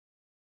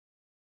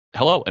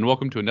Hello, and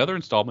welcome to another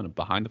installment of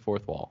Behind the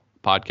Fourth Wall,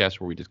 a podcast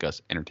where we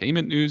discuss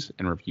entertainment news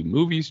and review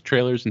movies,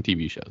 trailers, and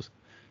TV shows.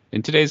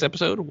 In today's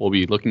episode, we'll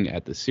be looking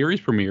at the series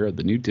premiere of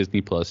the new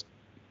Disney Plus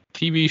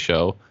TV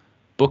show,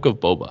 Book of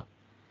Boba.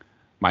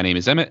 My name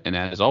is Emmett, and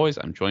as always,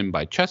 I'm joined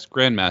by chess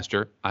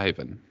grandmaster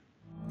Ivan.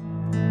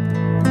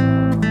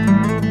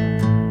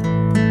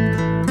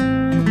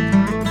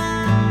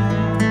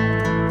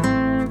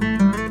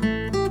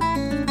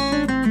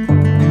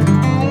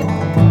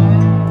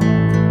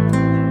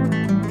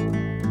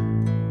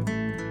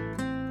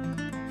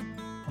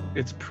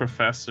 It's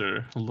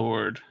Professor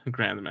Lord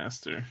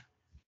Grandmaster.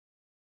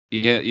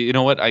 Yeah, you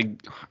know what? I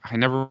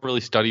never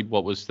really studied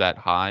what was that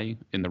high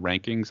in the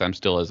rankings. I'm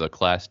still as a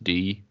Class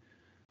D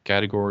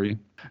category.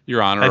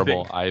 You're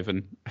honorable,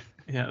 Ivan.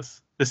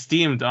 Yes.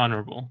 Esteemed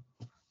honorable.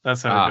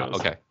 That's how it goes.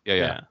 Okay.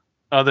 Yeah.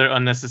 Other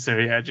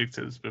unnecessary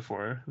adjectives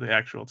before the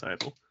actual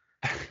title.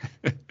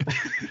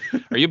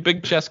 Are you a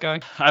big chess guy?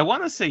 I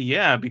want to say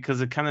yeah,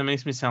 because it kind of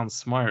makes me sound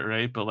smart,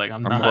 right? But like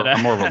I'm not.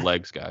 I'm more of a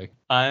legs guy.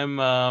 I'm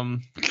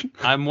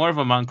more of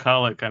a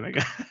Mancala kind of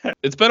guy.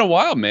 It's been a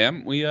while,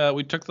 man. We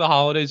took the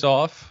holidays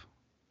off.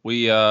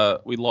 We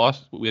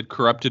had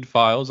corrupted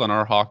files on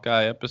our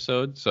Hawkeye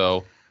episode,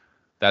 so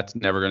that's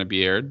never going to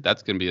be aired.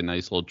 That's going to be a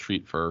nice little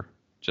treat for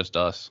just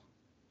us.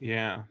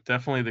 Yeah,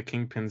 definitely the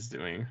Kingpin's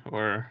doing,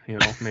 or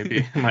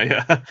maybe my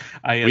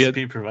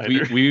ISP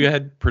provider. We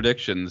had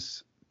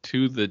predictions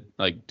to the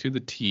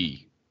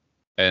T,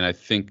 and I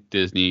think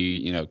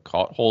Disney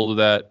caught hold of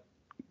that,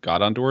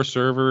 got onto our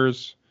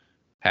servers,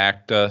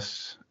 hacked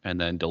us, and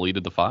then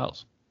deleted the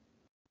files.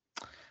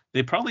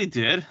 They probably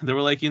did. They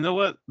were like, you know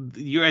what,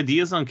 your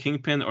ideas on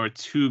Kingpin are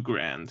too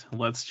grand.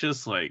 Let's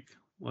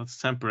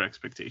temper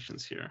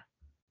expectations here.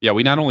 Yeah,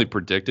 we not only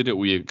predicted it,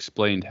 we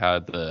explained how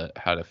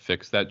to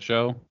fix that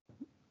show,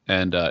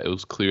 and it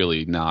was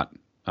clearly not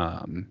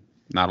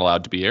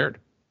allowed to be aired.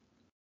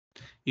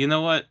 You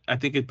know what? I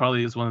think it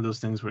probably is one of those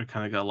things where it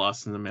kind of got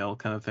lost in the mail,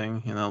 kind of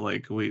thing.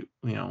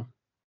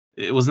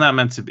 It was not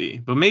meant to be.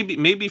 But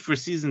maybe for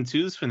season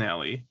 2's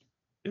finale,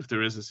 if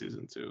there is a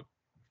season 2.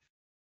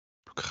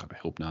 God, I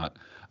hope not.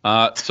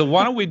 So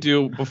why don't we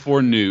do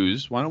before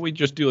news? Why don't we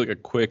just do like a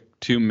quick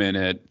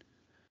 2-minute?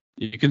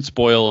 You can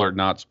spoil or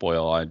not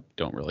spoil. I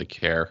don't really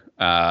care.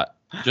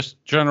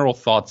 Just general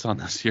thoughts on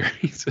the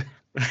series.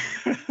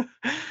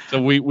 So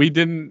we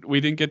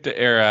didn't get to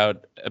air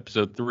out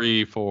episode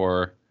 3,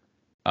 4,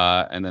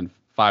 and then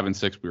 5 and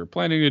 6 we were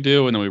planning to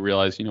do, and then we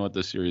realized, you know what,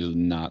 this series is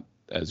not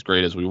as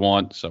great as we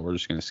want, so we're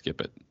just gonna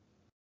skip it.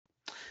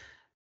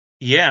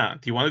 Yeah.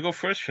 Do you want to go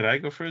first? Should I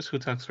go first? Who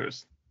talks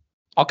first?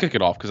 I'll kick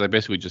it off because I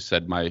basically just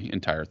said my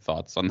entire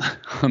thoughts on the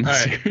All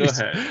right, series.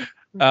 Go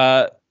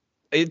ahead.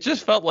 It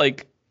just felt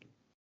like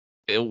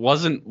it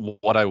wasn't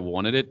what I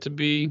wanted it to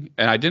be,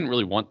 and I didn't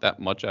really want that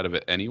much out of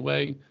it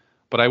anyway.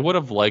 But I would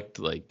have liked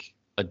like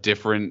a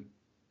different,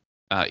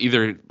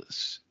 either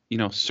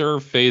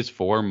serve Phase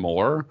 4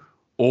 more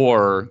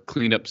or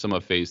clean up some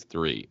of Phase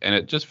 3. And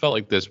it just felt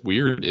like this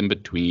weird in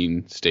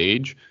between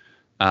stage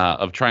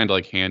of trying to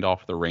like hand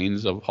off the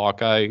reins of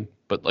Hawkeye,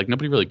 but like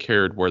nobody really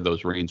cared where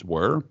those reins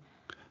were.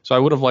 So I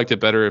would have liked it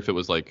better if it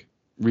was like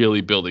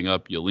really building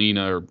up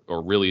Yelena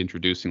or really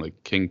introducing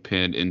like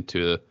Kingpin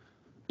into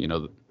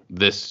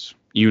this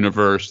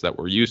universe that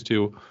we're used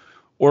to,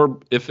 or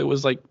if it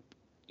was like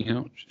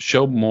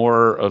show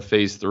more of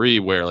Phase 3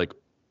 where like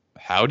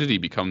how did he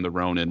become the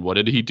Ronin, what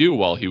did he do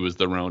while he was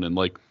the Ronin,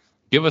 like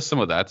give us some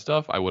of that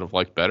stuff. I would have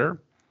liked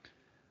better.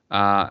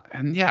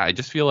 And yeah, I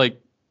just feel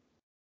like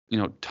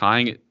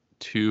tying it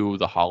to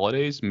the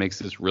holidays makes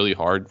this really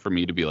hard for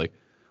me to be like,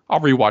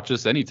 I'll rewatch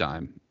this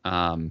anytime.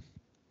 I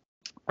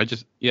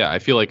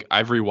feel like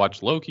I've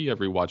rewatched Loki, I've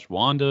rewatched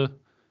Wanda,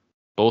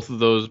 both of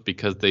those,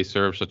 because they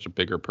serve such a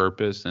bigger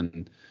purpose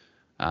and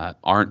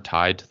aren't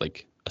tied to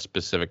like a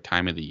specific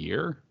time of the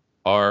year,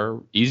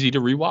 are easy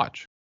to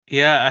rewatch.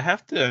 Yeah, I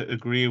have to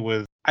agree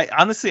with.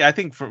 I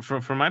think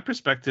from my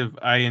perspective,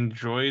 I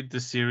enjoyed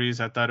the series.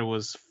 I thought it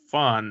was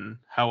fun.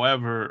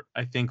 However,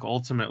 I think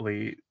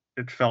ultimately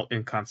it felt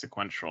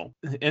inconsequential,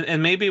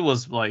 and maybe it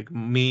was like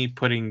me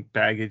putting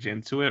baggage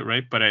into it,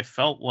 right? But I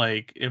felt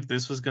like if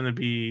this was going to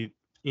be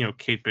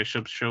Kate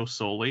Bishop's show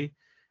solely,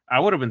 I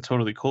would have been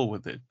totally cool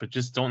with it. But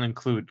just don't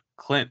include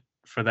Clint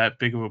for that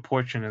big of a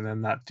portion and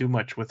then not do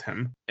much with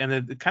him. And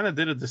it kind of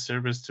did a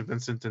disservice to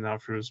Vincent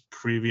D'Onofrio's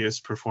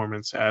previous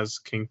performance as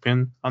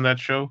Kingpin on that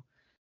show.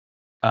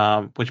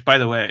 Which, by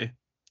the way,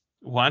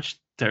 watch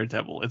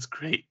Daredevil. It's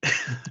great.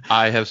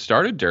 I have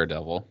started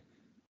Daredevil.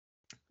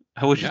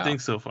 What you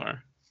think so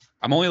far?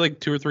 I'm only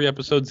like 2 or 3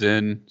 episodes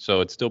in,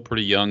 so it's still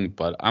pretty young,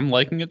 but I'm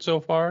liking it so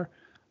far.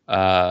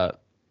 I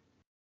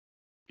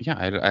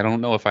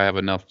don't know if I have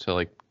enough to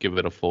like give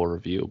it a full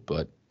review,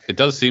 but it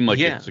does seem like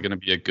it's going to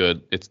be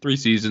it's 3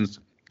 seasons,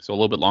 so a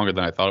little bit longer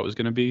than I thought it was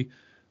going to be,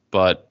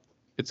 but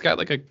it's got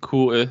like a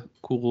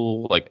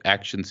cool like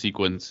action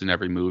sequence in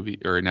every movie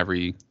or in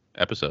every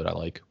episode I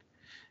like.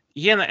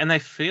 Yeah, and I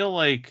feel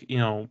like,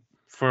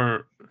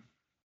 for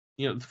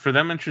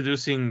them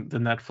introducing the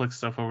Netflix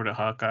stuff over to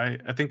Hawkeye,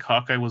 I think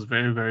Hawkeye was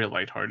very, very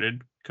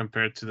lighthearted.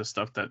 compared to the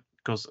stuff that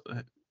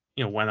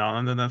went on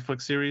in the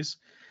Netflix series.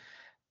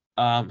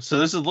 So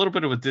there's a little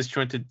bit of a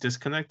disjointed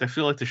disconnect. I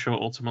feel like the show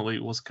ultimately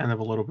was kind of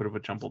a little bit of a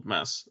jumbled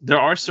mess. There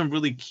are some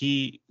really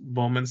key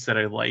moments that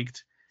I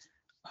liked.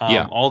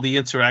 Yeah. All the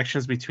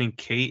interactions between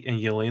Kate and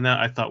Yelena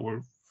I thought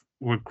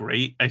were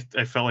great. I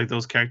felt like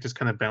those characters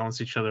kind of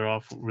balanced each other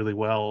off really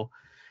well.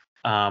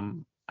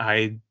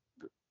 I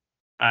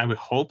would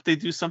hope they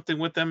do something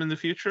with them in the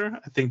future.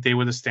 I think they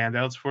were the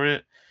standouts for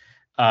it.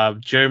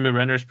 Jeremy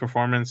Renner's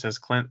performance as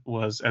Clint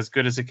was as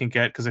good as it can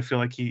get, because I feel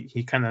like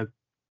he kind of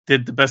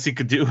did the best he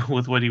could do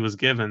with what he was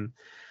given.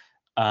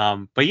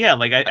 But yeah,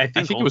 like I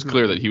think it was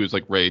clear that he was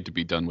like ready to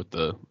be done with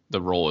the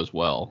role as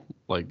well.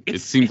 Like it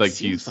seemed like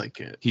he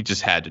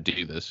just had to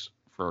do this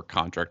for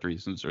contract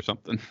reasons or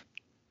something.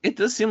 It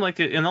does seem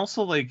like it, and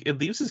also like it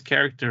leaves his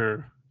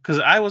character, because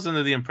I was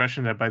under the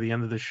impression that by the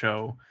end of the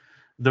show,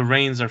 the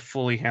reins are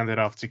fully handed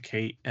off to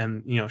Kate,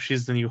 and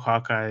she's the new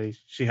Hawkeye.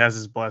 She has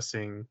his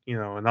blessing,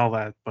 and all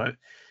that. But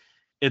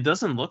it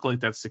doesn't look like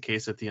that's the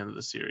case at the end of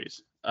the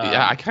series.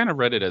 Yeah, I kind of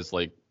read it as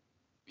like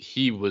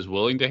he was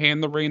willing to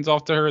hand the reins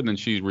off to her, and then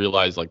she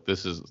realized like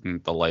this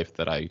isn't the life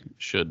that I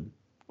should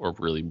or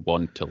really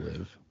want to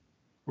live.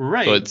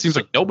 Right. So it seems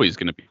like nobody's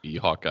going to be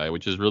Hawkeye,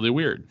 which is really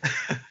weird.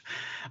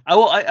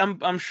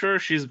 I'm sure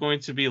she's going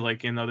to be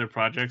like in other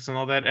projects and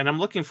all that, and I'm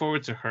looking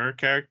forward to her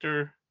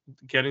character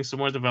getting some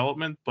more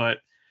development. But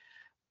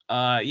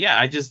yeah,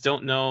 I just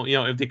don't know.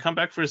 If they come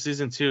back for a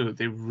season 2,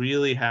 they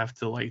really have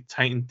to like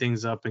tighten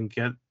things up and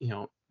get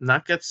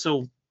not get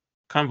so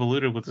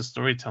convoluted with the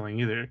storytelling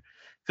either,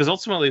 because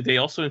ultimately they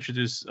also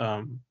introduce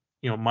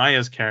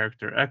Maya's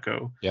character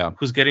Echo,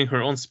 who's getting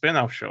her own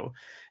spin-off show,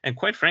 and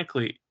quite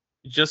frankly,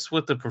 just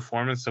with the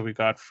performance that we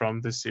got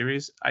from this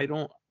series, I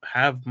don't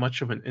have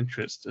much of an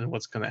interest in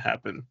what's going to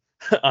happen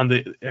on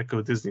the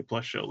Echo Disney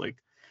Plus show. Like,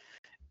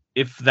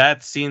 if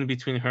that scene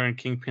between her and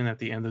Kingpin at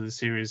the end of the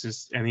series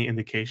is any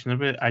indication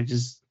of it,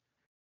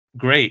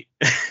 great.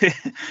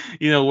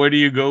 Where do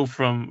you go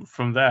from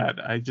that?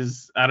 I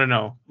don't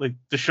know. Like,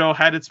 the show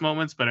had its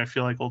moments, but I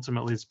feel like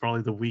ultimately it's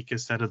probably the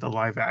weakest out of the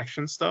live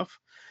action stuff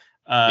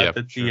that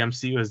the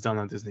MCU has done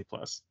on Disney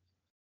Plus.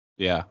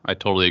 Yeah, I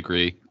totally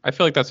agree. I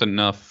feel like that's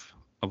enough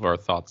of our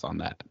thoughts on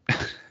that.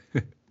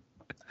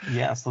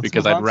 Yes,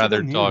 because I'd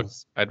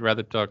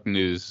rather talk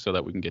news so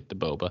that we can get to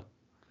Boba.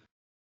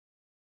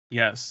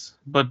 Yes,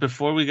 but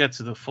before we get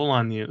to the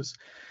full-on news,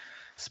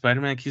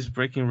 Spider-Man keeps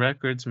breaking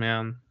records,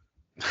 man.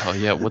 Oh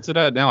yeah, what's it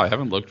at now? I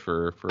haven't looked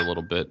for a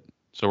little bit.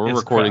 So we're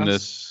recording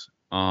this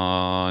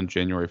on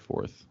January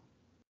 4th.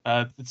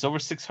 It's over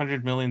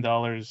 $600 million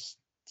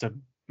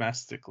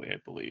domestically, I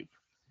believe.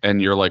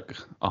 And you're like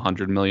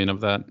 100 million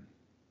of that?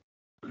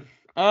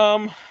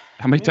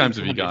 How many times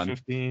have you gone?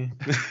 Here,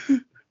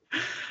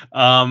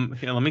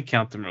 let me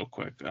count them real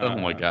quick. Oh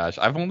my gosh,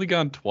 I've only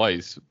gone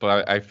twice,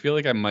 but I feel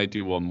like I might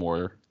do one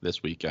more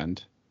this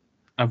weekend.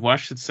 I've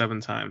watched it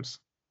 7 times.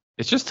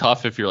 It's just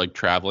tough if you're like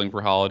traveling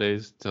for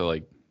holidays to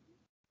like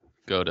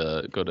go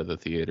to the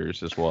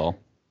theaters as well.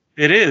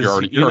 It is.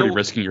 You're already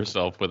risking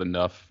yourself with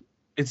enough.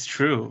 It's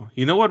true.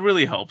 You know what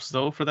really helps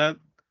though for that?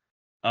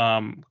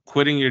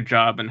 Quitting your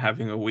job and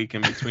having a week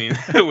in between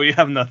where you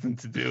have nothing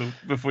to do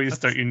before you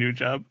start your new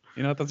job.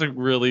 That's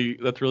really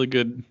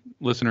good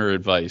listener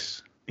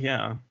advice.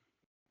 Yeah.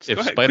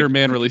 If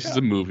Spider-Man releases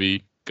a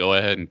movie, go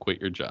ahead and quit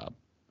your job.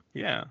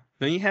 Yeah.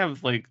 Then you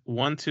have like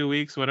 1-2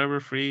 weeks, whatever,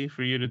 free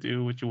for you to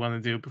do what you want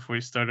to do before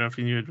you start off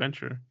your new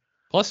adventure.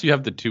 Plus, you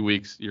have the 2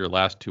 weeks, your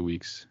last 2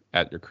 weeks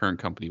at your current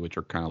company, which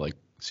are kind of like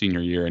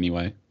senior year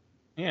anyway.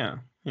 Yeah,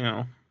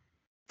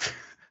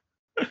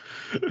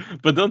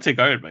 But don't take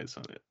our advice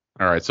on it.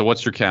 All right, so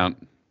what's your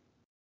count?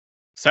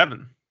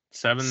 7.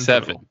 7.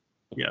 Total.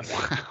 Yes.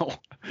 Wow.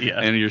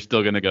 Yeah. And you're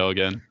still gonna go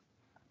again?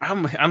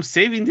 I'm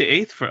saving the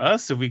 8th for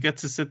us if we get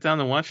to sit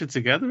down and watch it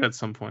together at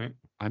some point.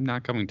 I'm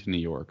not coming to New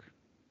York.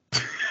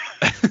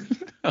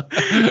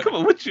 Come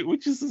on, what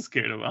you so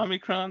scared of?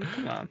 Omicron?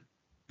 Come on.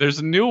 There's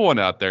a new one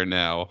out there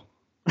now.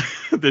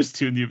 There's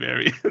 2 new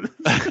variants.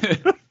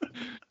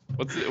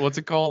 What's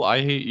it called?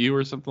 I Hate You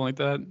or something like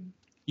that?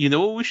 You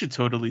know what we should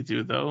totally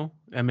do though,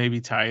 and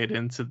maybe tie it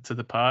into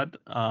the pod.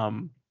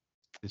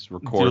 Just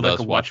record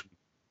us watch.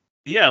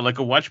 Yeah, like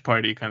a watch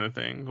party kind of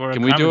thing. Or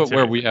can we do it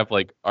where we have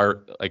like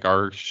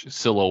our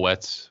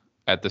silhouettes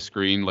at the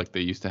screen, like they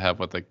used to have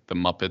with like the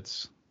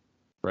Muppets,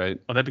 right?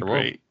 Oh, that'd be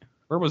great.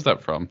 Where was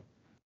that from?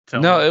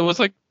 It was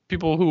like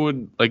people who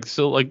would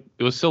it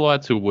was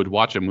silhouettes who would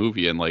watch a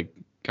movie and like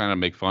kind of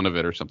make fun of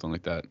it or something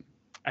like that.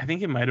 I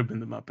think it might have been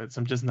the Muppets.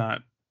 I'm just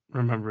not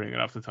remembering it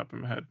off the top of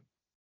my head.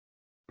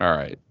 All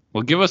right.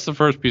 Well, give us the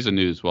first piece of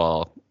news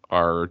while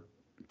our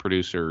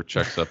producer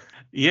checks up.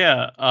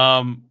 Yeah.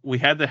 We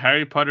had the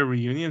Harry Potter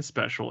reunion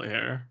special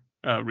air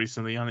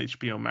recently on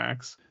HBO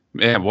Max.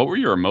 Man, what were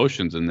your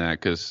emotions in that?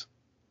 Because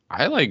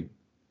I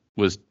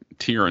was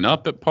tearing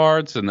up at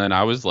parts, and then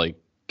I was like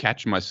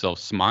catching myself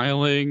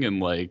smiling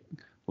and like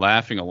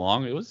laughing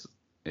along.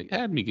 It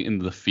had me in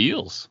the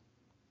feels.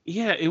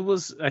 Yeah, it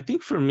was. I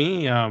think for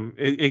me,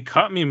 it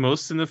caught me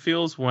most in the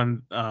feels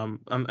when, and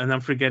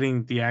I'm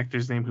forgetting the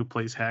actor's name who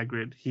plays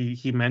Hagrid.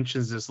 He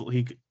mentions this.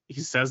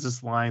 He says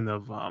this line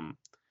of,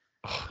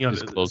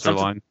 His closer something.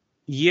 line.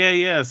 Yeah,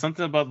 yeah,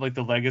 something about like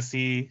the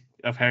legacy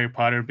of Harry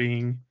Potter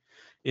being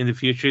in the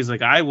future. He's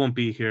like, I won't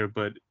be here,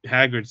 but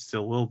Hagrid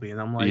still will be. And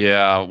I'm like,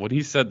 Yeah, when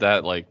he said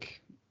that,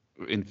 like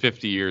in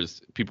 50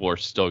 years, people are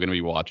still going to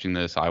be watching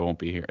this. I won't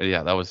be here.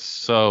 Yeah, that was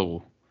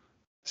so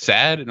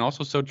sad and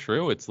also so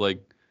true. It's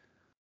like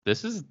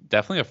this is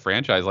definitely a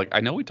franchise. Like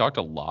I know we talked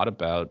a lot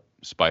about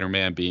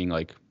Spider-Man being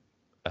like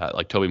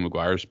Tobey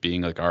Maguire's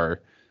being like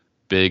our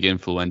big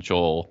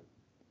influential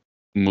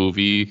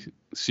movie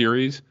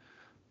series,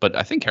 but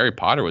I think Harry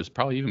Potter was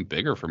probably even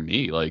bigger for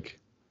me. Like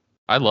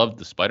I loved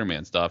the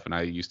Spider-Man stuff, and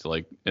I used to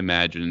like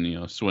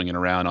imagine swinging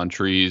around on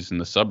trees in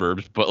the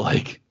suburbs. But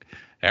like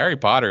Harry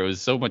Potter, it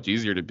was so much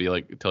easier to be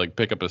like to like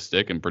pick up a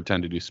stick and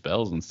pretend to do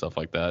spells and stuff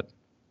like that.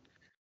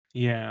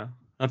 yeah,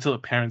 until the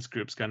parents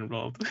groups got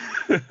involved.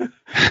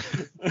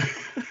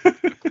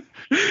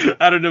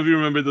 I don't know if you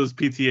remember those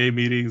PTA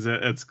meetings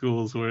at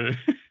schools where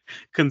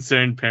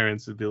concerned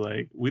parents would be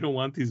like, "We don't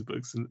want these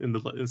books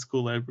in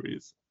school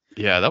libraries."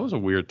 Yeah, that was a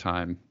weird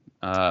time.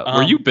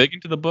 Were you Um, big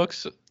into the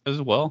books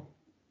as well?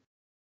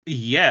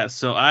 yeah,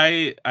 so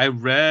I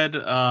read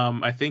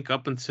I think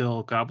up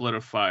until Goblet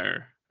of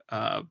Fire.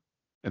 Uh,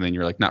 And then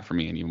you're like, not for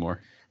me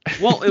anymore.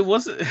 well, it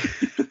wasn't.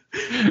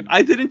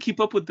 I didn't keep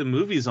up with the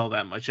movies all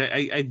that much.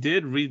 I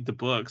did read the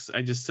books.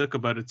 I just took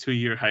about a 2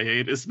 year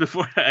hiatus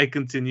before I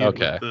continued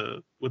Okay.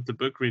 with the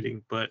book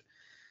reading. But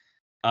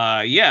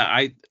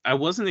yeah, I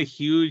wasn't a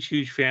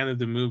huge fan of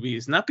the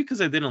movies. Not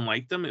because I didn't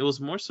like them. It was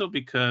more so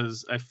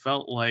because I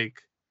felt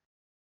like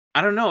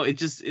I don't know. It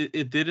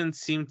didn't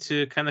seem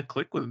to kind of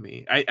click with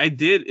me. I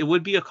did. It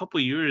would be a couple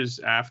years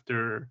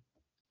after,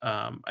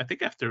 I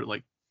think after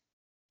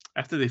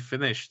they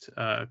finished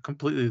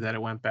completely that I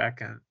went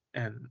back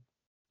and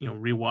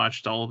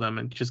rewatched all of them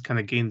and just kind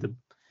of gained a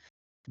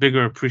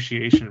bigger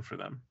appreciation for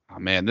them. Oh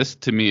man, this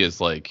to me is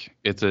like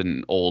it's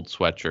an old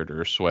sweatshirt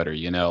or sweater,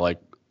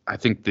 like I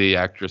think the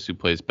actress who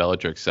plays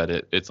Bellatrix said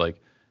it. It's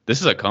like this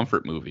is a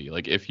comfort movie.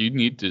 Like if you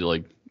need to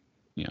like,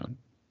 you know,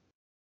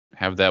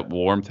 have that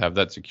warmth, have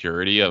that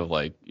security of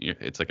like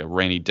it's like a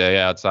rainy day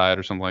outside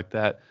or something like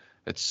that.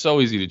 It's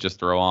so easy to just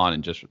throw on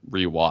and just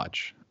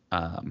rewatch.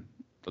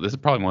 But this is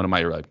probably one of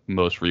my like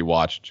most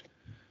rewatched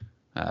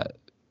uh,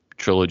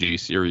 trilogy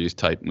series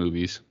type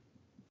movies.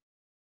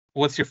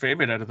 What's your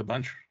favorite out of the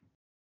bunch?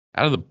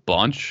 Out of the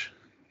bunch,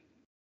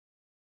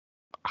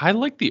 I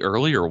like the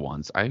earlier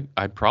ones.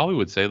 I probably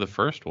would say the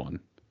first one.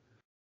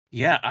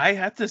 Yeah, I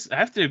have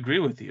to agree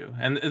with you.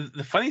 And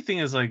the funny thing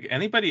is, like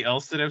anybody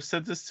else that I've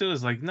said this to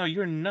is like, no,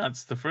 you're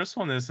nuts. The first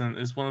one is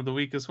one of the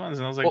weakest ones,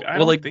 and I was like, I Well,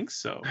 don't like think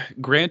so.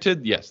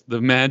 granted, yes, the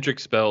magic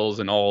spells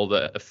and all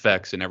the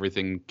effects and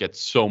everything gets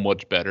so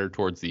much better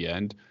towards the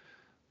end.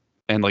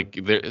 And like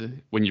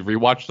when you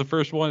rewatch the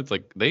first one, it's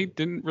like they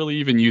didn't really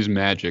even use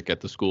magic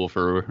at the school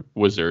for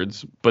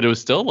wizards, but it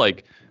was still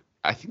like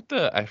I think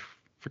I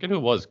forget who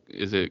it was.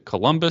 Is it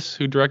Columbus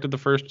who directed the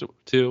first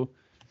two?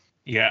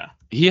 Yeah,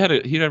 He had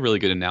a really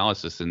good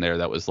analysis in there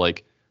that was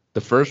like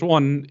the first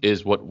one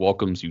is what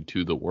welcomes you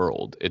to the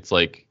world. It's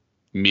like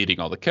meeting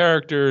all the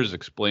characters,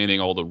 explaining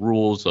all the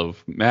rules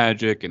of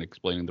magic and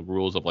explaining the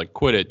rules of like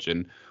Quidditch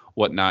and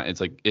whatnot.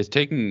 It's like it's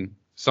taking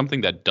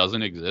something that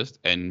doesn't exist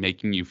and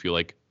making you feel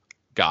like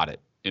got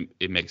it.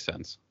 It makes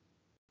sense.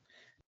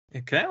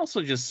 and can I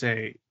also just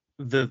say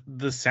the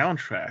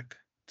soundtrack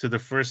to the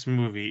first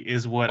movie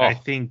is what I Oh,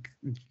 think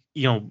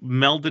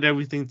melded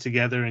everything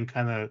together and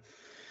kind of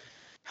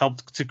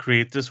helped to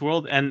create this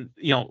world. And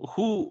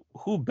who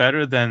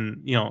better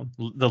than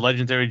the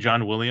legendary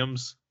John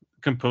Williams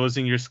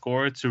composing your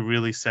score to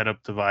really set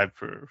up the vibe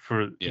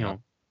for yeah.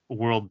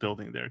 world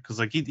building there? Because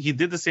like he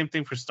did the same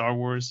thing for Star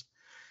Wars.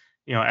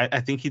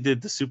 I think he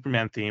did the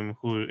Superman theme,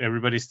 who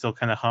everybody still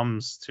kind of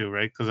hums to,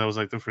 right? Because that was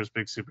like the first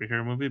big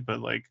superhero movie.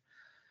 But like,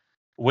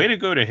 way to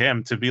go to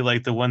him to be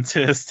like the one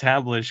to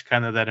establish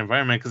kind of that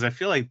environment. Because I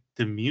feel like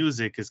the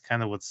music is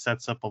kind of what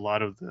sets up a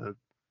lot of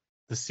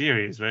the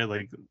series, right?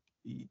 Like,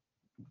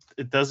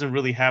 it doesn't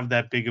really have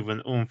that big of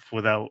an oomph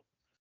without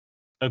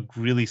a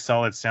really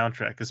solid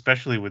soundtrack,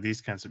 especially with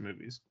these kinds of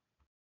movies.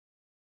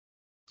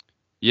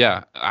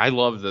 Yeah, I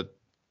love that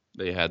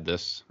they had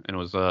this and it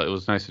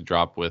was nice to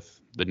drop with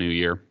the new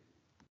year.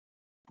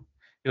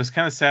 It was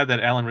kind of sad that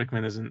Alan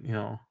Rickman isn't,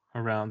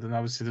 around, and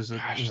obviously there's a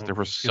Gosh, there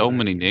were few so other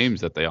many actors.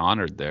 names that they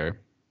honored there.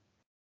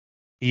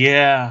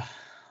 Yeah.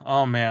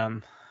 Oh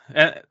man.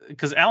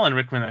 Because Alan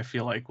Rickman, I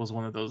feel like, was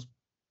one of those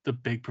the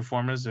big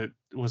performers that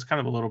was kind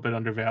of a little bit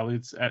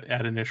undervalued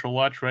at initial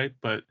watch, right?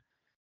 But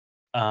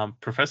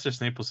Professor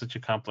Snape was such a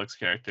complex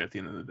character at the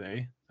end of the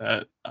day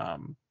that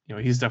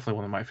he's definitely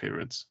one of my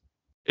favorites.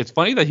 It's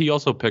funny that he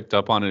also picked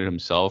up on it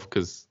himself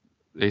because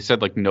they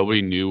said like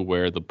nobody knew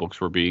where the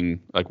books were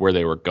being like where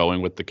they were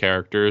going with the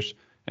characters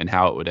and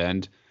how it would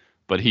end,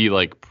 but he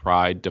like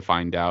pried to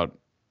find out.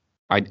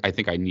 I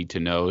think I need to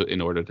know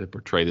in order to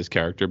portray this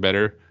character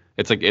better.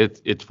 It's like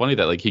it's funny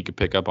that like he could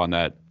pick up on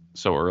that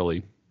so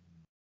early.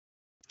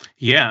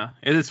 Yeah,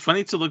 it is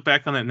funny to look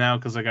back on it now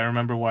because like I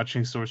remember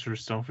watching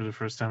Sorcerer's Stone for the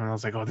first time and I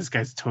was like, oh, this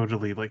guy's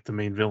totally like the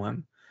main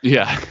villain.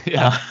 Yeah,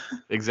 yeah, Uh,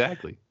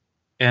 exactly.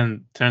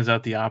 and turns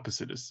out the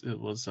opposite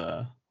was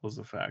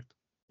the fact.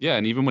 Yeah,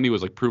 and even when he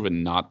was like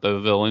proven not the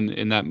villain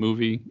in that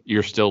movie,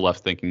 you're still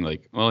left thinking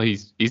like, well,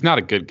 he's not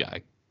a good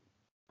guy,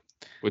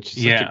 which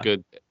is such a Yeah,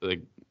 good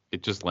like.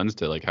 It just lends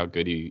to like how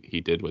good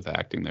he did with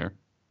acting there.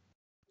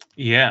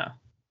 yeah.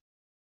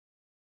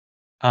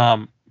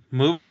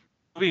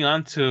 Moving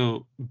on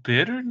to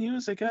bitter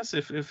news, I guess,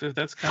 if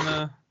that's kind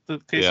of the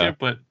case Yeah, here,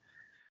 but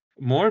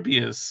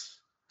Morbius.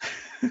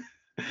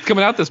 it's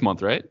coming out this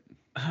month, right?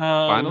 um,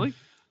 Finally,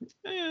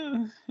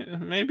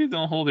 maybe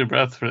don't hold your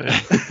breath for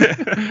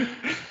it.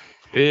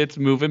 it's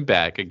moving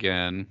back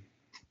again.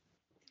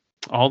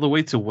 All the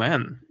way to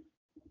when?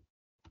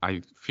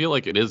 I feel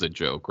like it is a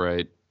joke,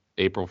 right?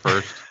 April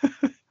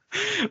 1st.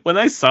 When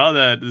I saw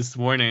that this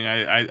morning,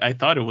 I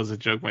thought it was a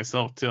joke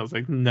myself too. I was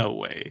like, no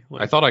way. I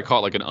Like, thought I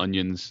caught like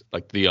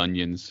the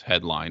Onions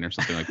headline or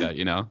something like that,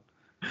 you know?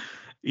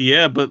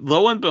 yeah, but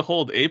lo and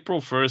behold,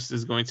 April 1st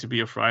is going to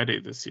be a Friday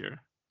this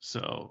year.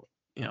 So,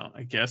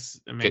 I guess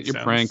it Get makes your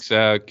sense. pranks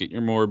out, get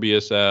your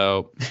Morbius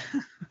out.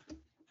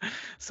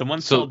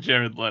 Someone So- told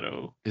Jared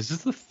Leto. Is this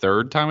the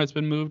third time it's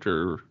been moved,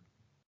 or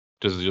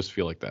does it just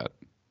feel like that?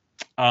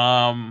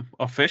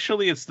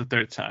 Officially it's the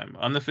third time.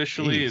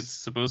 Unofficially, Jeez. it's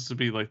supposed to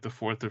be like the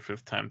fourth or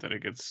fifth time that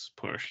it gets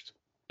pushed.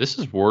 This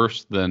is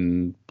worse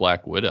than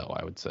Black Widow,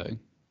 I would say.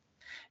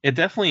 It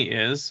definitely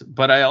is,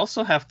 but I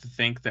also have to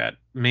think that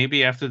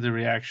maybe after the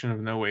reaction of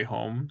No Way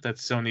Home, that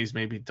Sony's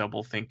maybe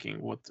double thinking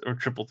or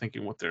triple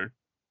thinking what they're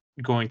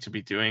going to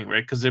be doing,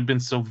 right? Because they've been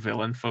so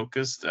villain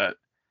focused that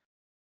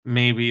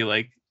maybe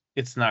like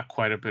it's not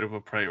quite a bit of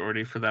a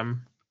priority for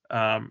them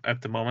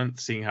at the moment,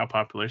 seeing how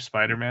popular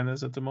Spider-Man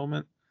is at the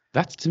moment.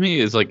 That to me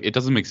is like it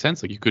doesn't make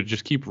sense. Like you could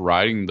just keep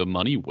riding the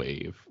money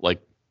wave.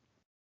 Like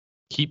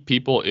keep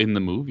people in the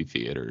movie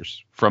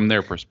theaters from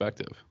their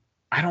perspective.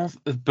 I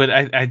don't, but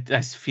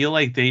I feel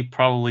like they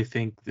probably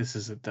think this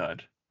is a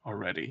dud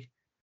already,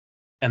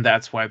 and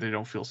that's why they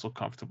don't feel so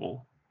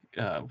comfortable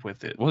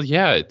with it. Well,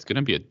 yeah, it's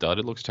gonna be a dud.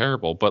 It looks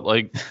terrible, but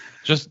like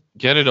just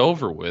get it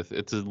over with.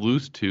 It's a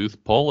loose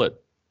tooth. Pull it.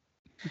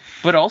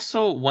 But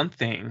also one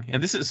thing,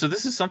 and this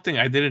is something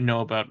I didn't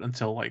know about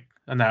until like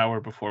an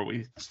hour before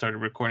we started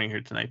recording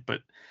here tonight.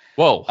 But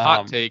Whoa,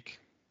 hot Um, take.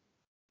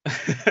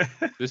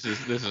 This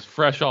is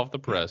fresh off the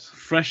press,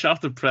 fresh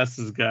off the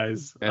presses,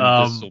 guys. and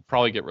this will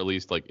probably get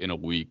released like in a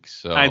week.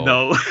 So I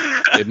know.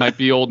 it might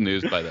be old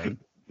news by then.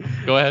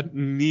 Go ahead.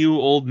 New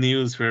old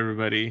news for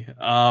everybody.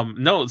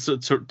 No, so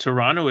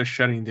Toronto is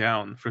shutting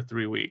down for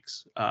 3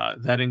 weeks.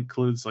 That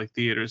includes like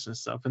theaters and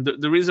stuff. And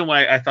the reason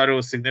why I thought it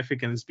was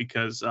significant is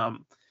because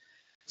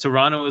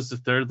Toronto is the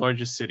third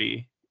largest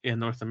city in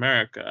North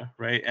America,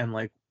 right? And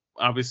like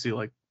obviously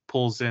like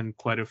pulls in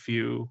quite a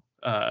few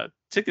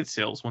ticket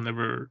sales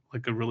whenever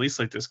like a release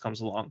like this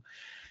comes along.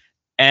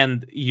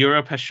 And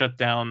Europe has shut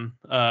down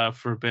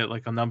for a bit.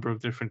 Like a number of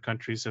different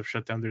countries have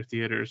shut down their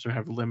theaters or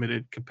have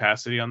lid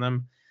capacity on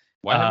them.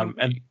 Why haven't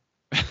And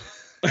we?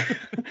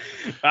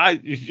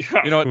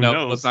 you know what?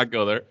 No, let's not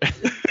go there.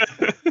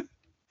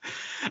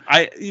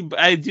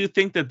 I do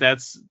think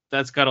that's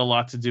got a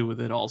lot to do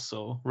with it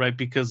also, right?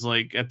 Because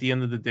like at the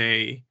end of the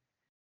day,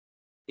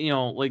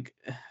 like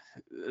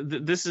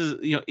this is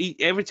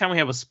every time we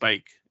have a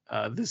spike,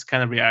 this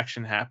kind of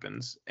reaction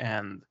happens.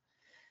 And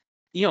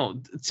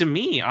to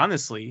me,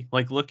 honestly,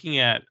 like looking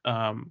at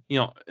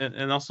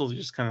and also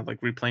just kind of like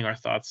replaying our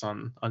thoughts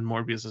on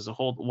Morbius as a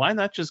whole, why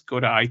not just go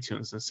to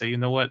iTunes and say, you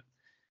know what,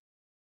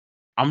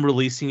 I'm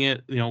releasing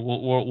it,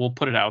 we'll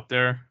put it out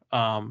there,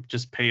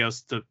 just pay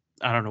us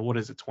I don't know, what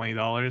is it,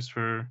 $20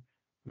 for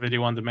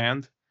video on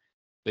demand?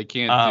 They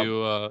can't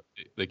do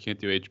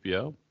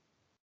HBO.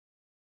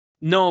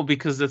 No,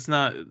 because that's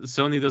not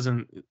Sony.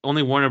 Doesn't,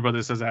 only Warner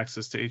Brothers has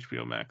access to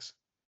HBO Max.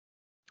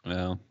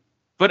 Well,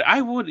 But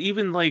I would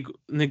even like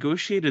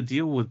negotiate a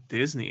deal with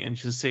Disney and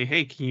just say,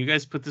 hey, can you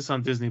guys put this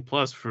on Disney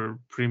Plus for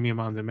premium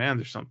on demand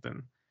or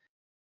something?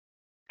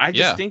 I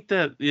just think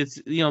that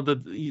it's,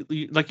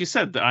 like you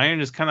said, the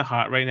iron is kind of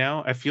hot right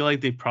now. I feel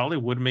like they probably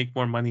would make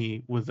more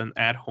money with an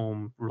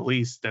at-home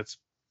release that's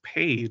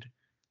paid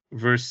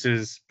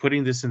versus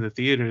putting this in the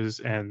theaters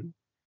and,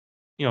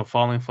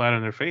 falling flat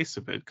on their face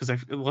a bit. Because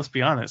let's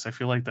be honest, I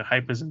feel like the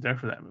hype isn't there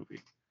for that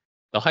movie.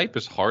 the hype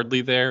is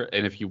hardly there,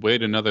 and if you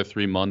wait another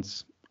 3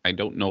 months, I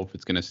don't know if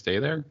it's going to stay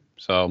there.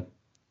 So,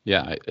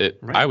 yeah,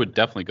 Right. I would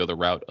definitely go the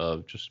route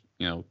of just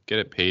get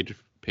it paid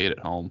at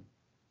home.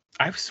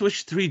 I've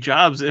switched 3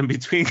 jobs in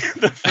between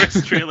the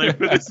first trailer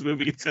for this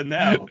movie to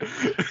now.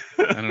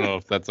 I don't know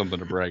if that's something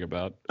to brag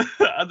about.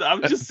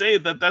 I'm just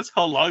saying that's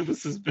how long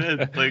this has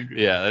been. Like,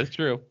 Yeah, that's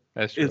true.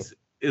 That's true.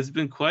 It's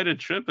been quite a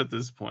trip at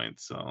this point.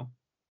 So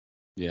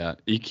Yeah,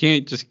 you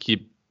can't just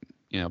keep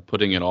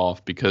putting it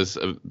off, because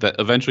that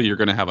eventually you're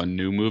going to have a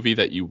new movie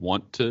that you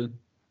want to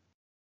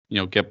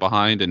get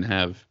behind and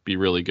have be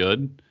really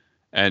good,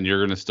 and you're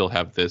going to still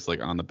have this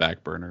like on the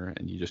back burner,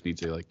 and you just need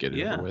to like get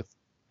it over with.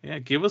 Yeah,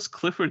 give us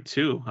Clifford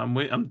 2.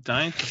 I'm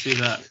dying to see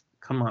that.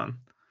 Come on.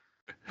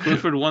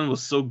 Clifford 1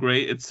 was so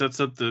great. It sets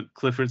up the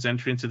Clifford's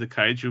entry into the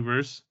Kaiju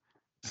verse.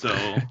 So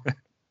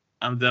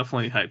I'm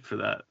definitely hyped for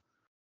that.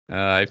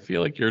 I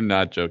feel like you're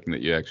not joking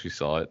that you actually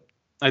saw it.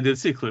 I did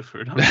see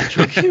Clifford. I'm not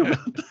joking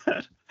about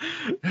that.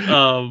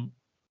 10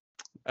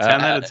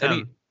 out of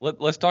 10.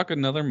 Let's talk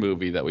another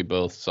movie that we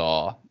both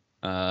saw.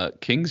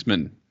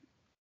 Kingsman.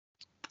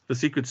 The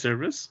Secret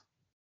Service?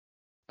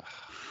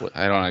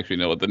 I don't actually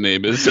know what the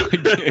name is. So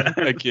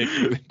I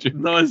can't.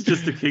 No, it's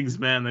just the King's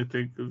Man, I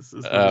think. Is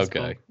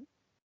okay.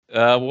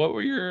 What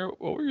were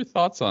your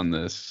thoughts on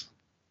this?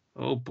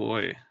 Oh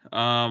boy.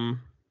 I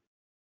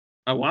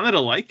wanted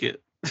to like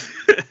it.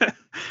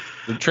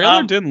 The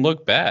trailer didn't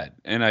look bad,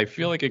 and I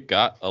feel like it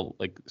got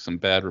some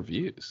bad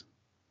reviews.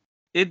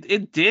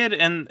 It did,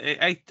 and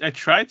I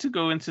tried to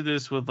go into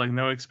this with like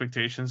no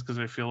expectations because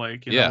I feel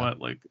like you know what,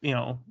 like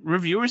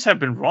reviewers have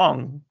been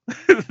wrong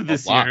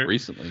this year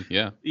recently.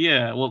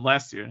 Yeah, well,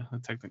 last year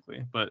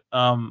technically, but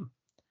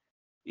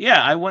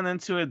yeah, I went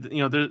into it.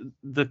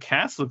 The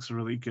cast looks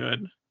really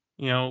good.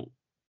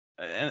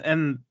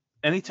 And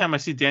anytime I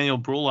see Daniel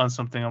Bruhl on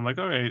something, I'm like,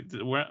 all right,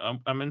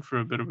 I'm in for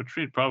a bit of a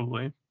treat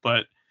probably,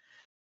 but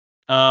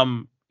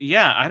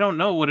yeah, I don't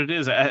know what it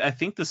is. I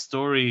think the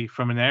story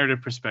from a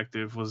narrative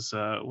perspective was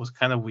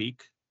kind of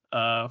weak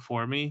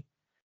for me.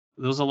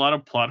 There was a lot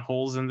of plot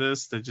holes in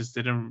this that just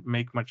didn't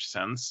make much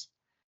sense.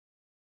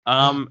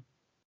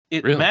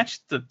 It Really?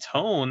 matched the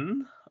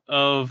tone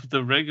of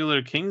the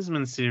regular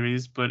Kingsman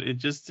series, but it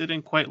just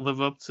didn't quite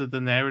live up to the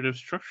narrative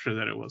structure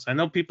that it was. I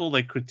know people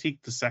like critique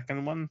the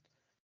second one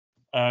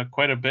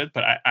quite a bit,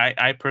 but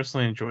I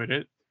personally enjoyed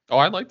it. Oh,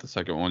 I like the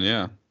second one,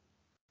 yeah.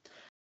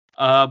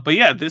 But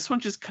yeah, this one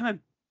just kind of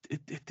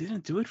it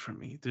didn't do it for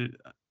me.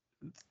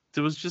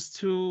 There was just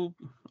too,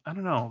 I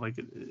don't know, like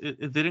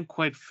it didn't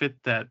quite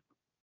fit that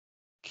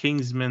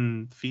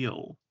Kingsman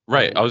feel.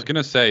 Right. I was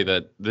gonna say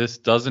that this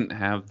doesn't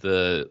have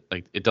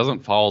it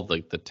doesn't follow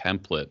like the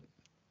template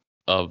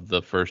of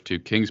the first two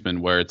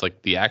Kingsman, where it's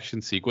like the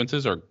action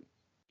sequences are,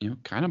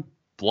 kind of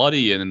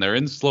bloody and they're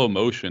in slow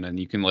motion, and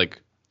you can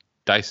like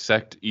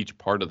dissect each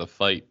part of the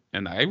fight.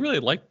 And I really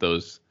like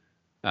those,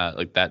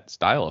 like that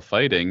style of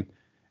fighting.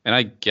 And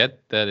I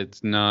get that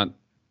it's not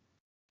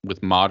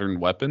with modern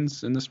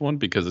weapons in this one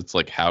because it's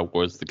like how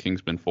was the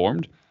Kingsman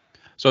formed.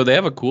 So they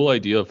have a cool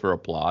idea for a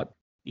plot.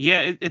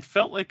 Yeah, it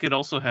felt like it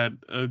also had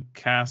a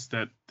cast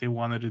that they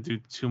wanted to do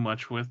too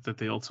much with, that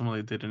they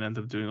ultimately didn't end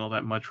up doing all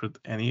that much with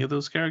any of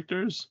those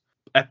characters.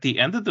 At the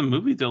end of the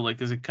movie, though, like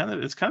it's kind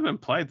of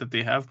implied that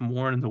they have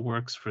more in the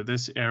works for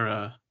this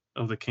era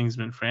of the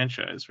Kingsman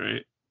franchise,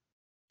 right?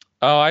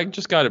 Oh, I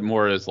just got it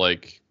more as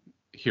like,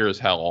 here's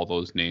how all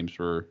those names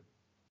were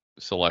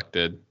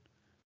selected,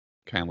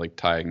 kind of like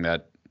tying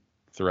that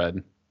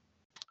thread.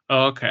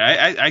 Oh,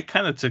 okay. I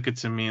kind of took it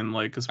to mean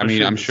like, I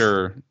mean, I'm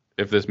sure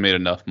if this made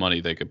enough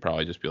money, they could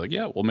probably just be like,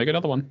 yeah, we'll make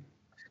another one.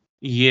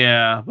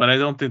 Yeah, but I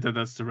don't think that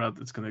that's the route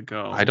that's going to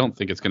go. I don't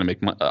think it's going to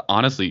make money.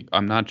 Honestly,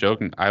 I'm not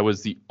joking. I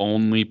was the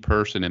only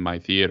person in my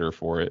theater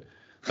for it.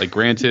 Like,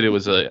 granted, it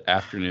was an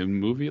afternoon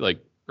movie,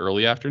 like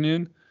early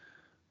afternoon,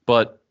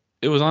 but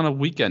it was on a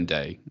weekend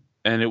day,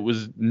 and it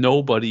was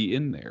nobody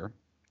in there.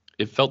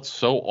 It felt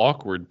so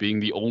awkward being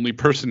the only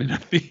person in a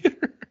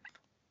theater.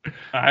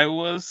 I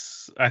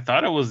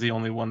thought I was the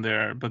only one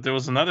there, but there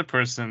was another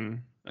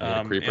person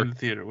in the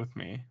theater with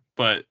me.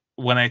 But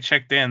when I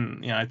checked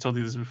in, I told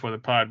you this before the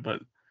pod,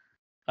 but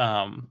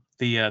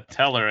the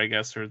teller, I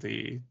guess, or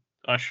the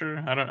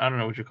usher, I don't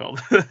know what you call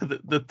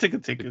it. the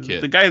ticket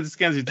the guy that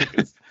scans your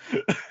tickets.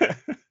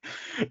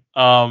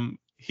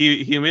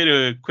 He made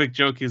a quick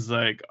joke. He's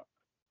like,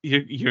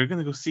 you're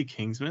gonna go see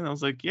Kingsman? I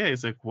was like, yeah.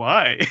 He's like,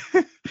 why?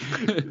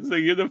 He's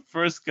like, you're the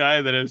first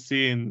guy that I've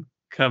seen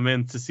come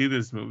in to see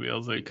this movie. I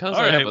was like, because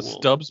I have a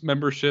Stubbs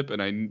membership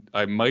and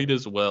I might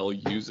as well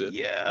use it.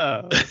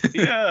 Yeah,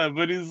 yeah.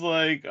 But he's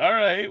like, all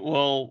right,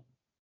 well,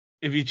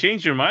 if you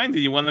change your mind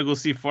and you want to go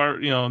see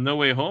No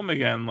Way Home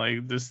again,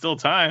 like there's still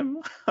time.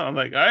 I'm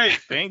like, all right,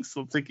 thanks.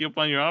 I'll take you up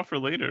on your offer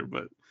later.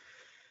 But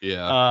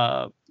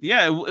yeah,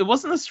 it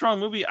wasn't a strong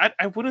movie.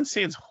 I wouldn't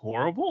say it's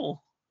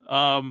horrible.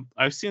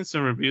 I've seen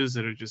some reviews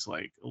that are just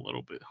like a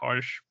little bit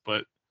harsh,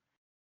 but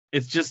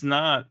it's just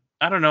not.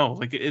 I don't know.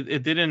 Like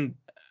it didn't.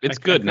 It's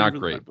good, not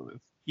great.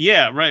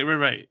 Yeah,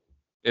 right.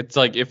 It's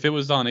like if it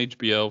was on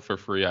HBO for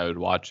free, I would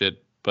watch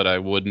it, but I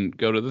wouldn't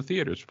go to the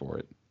theaters for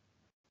it.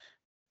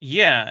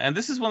 Yeah, and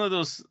this is one of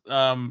those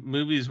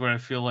movies where I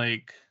feel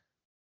like,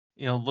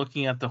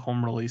 looking at the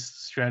home release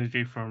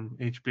strategy from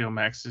HBO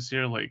Max this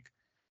year, like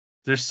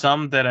there's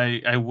some that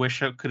I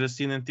wish I could have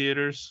seen in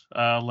theaters,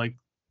 like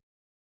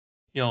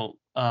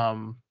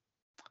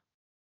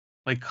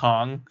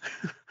Kong.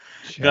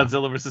 Yeah.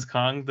 Godzilla versus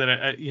Kong, that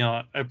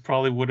I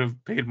probably would have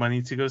paid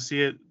money to go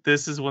see it.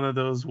 This is one of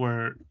those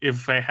where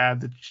if I had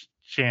the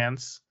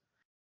chance,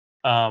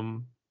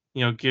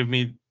 give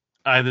me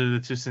either of the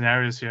two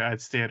scenarios here,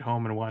 I'd stay at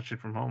home and watch it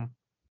from home.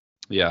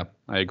 Yeah,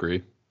 I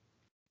agree.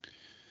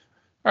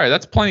 All right,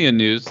 that's plenty of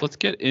news. Let's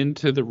get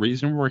into the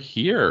reason we're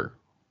here.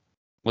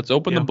 Let's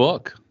open the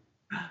book.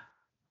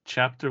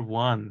 Chapter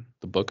 1.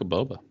 The Book of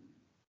Boba.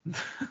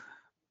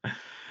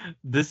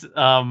 This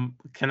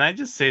can I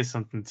just say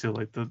something too?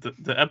 Like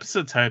the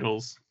episode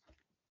titles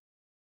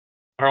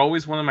are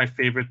always one of my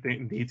favorite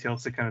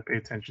details to kind of pay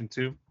attention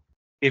to.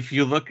 If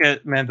you look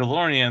at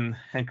Mandalorian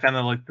and kind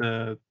of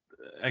like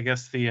I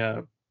guess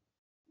the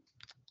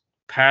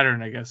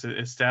pattern, I guess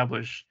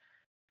established,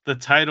 the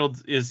title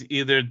is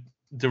either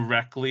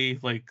directly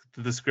like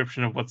the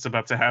description of what's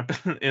about to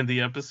happen in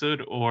the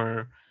episode,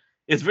 or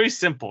it's very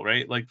simple,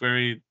 right? Like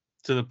very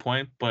to the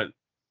point. But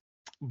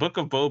Book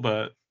of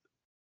Boba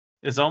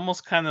is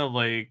almost kind of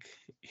like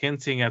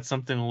hinting at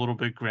something a little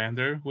bit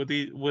grander with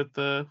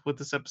with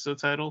this episode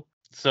title.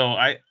 So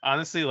I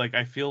honestly like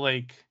I feel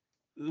like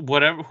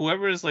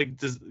whoever is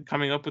like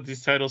coming up with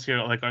these titles here,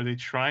 like are they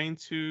trying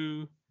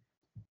to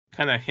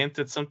kind of hint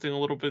at something a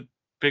little bit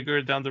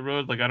bigger down the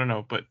road? Like I don't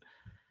know, but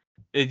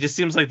it just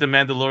seems like the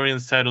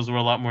Mandalorian's titles were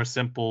a lot more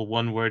simple,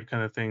 one word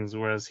kind of things,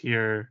 whereas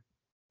here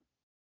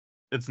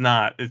it's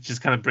not. It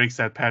just kind of breaks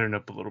that pattern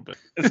up a little bit.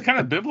 It's kind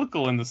of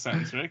biblical in the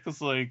sense, right?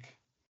 Because like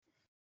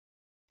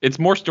it's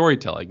more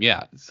storytelling,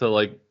 yeah. So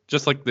like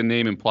just like the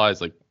name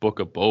implies, like Book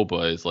of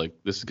Boba is like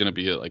this is gonna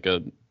be like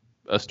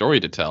a story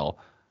to tell.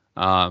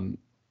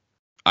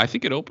 I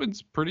think it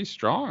opens pretty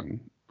strong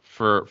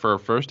for a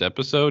first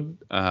episode.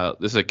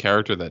 This is a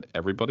character that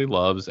everybody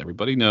loves,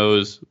 everybody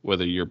knows,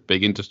 whether you're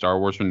big into Star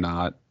Wars or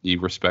not. You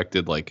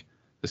respected like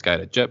this guy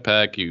had a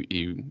jetpack,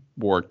 he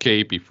wore a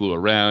cape, he flew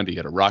around, he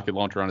had a rocket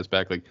launcher on his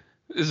back. Like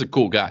this is a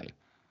cool guy.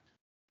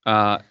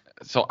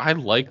 So I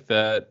like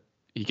that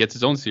he gets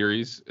his own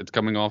series. It's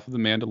coming off of The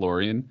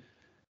Mandalorian.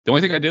 The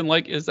only thing I didn't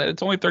like is that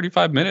it's only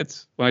 35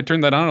 minutes. When I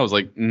turned that on, I was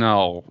like,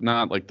 no,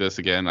 not like this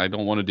again. I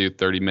don't want to do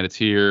 30 minutes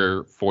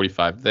here,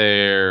 45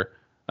 there,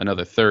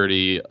 another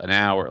 30, an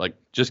hour. Like,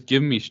 just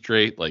give me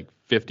straight, like,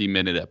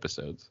 50-minute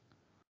episodes.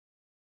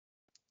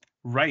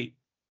 Right.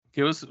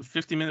 Give us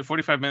 50 minutes,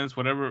 45 minutes,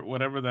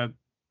 whatever that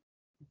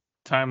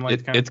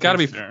timeline It's got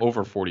to be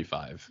over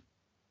 45.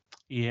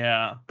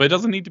 Yeah. But it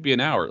doesn't need to be an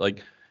hour.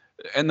 Like,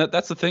 and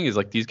that's the thing is,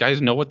 like, these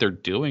guys know what they're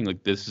doing.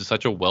 Like, this is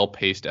such a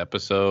well-paced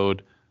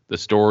episode. The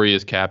story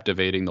is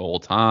captivating the whole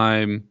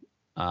time.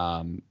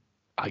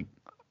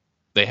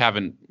 They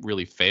haven't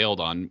really failed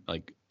on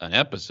like an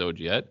episode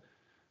yet,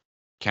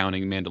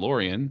 counting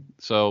Mandalorian.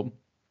 So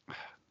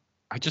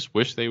I just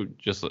wish they would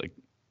just like,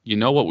 you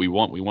know what we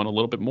want? We want a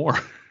little bit more.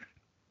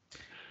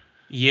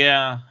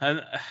 Yeah,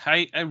 and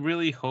I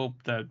really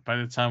hope that by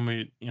the time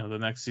the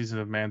next season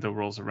of Mando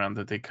rolls around,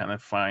 that they kind of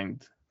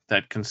find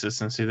that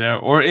consistency there.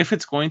 Or if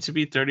it's going to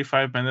be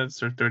 35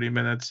 minutes or 30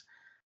 minutes,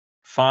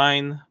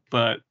 fine.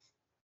 But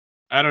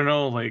I don't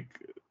know, like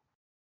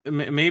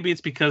maybe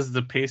it's because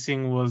the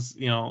pacing was,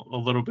 a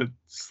little bit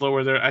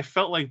slower there. I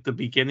felt like the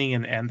beginning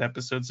and end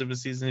episodes of a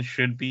season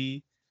should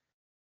be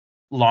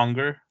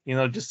longer,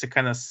 just to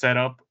kind of set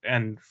up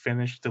and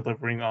finish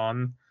delivering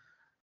on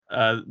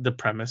the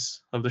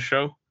premise of the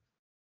show.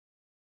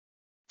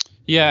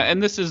 Yeah,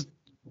 and this is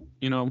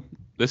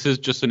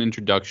just an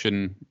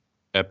introduction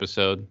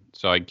episode,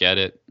 so I get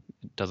it.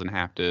 It doesn't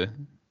have to,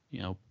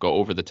 go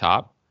over the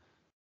top.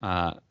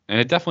 And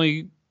it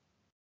definitely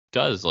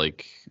does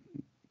like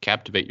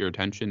captivate your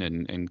attention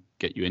and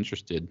get you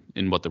interested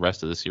in what the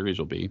rest of the series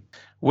will be.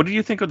 What do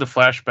you think of the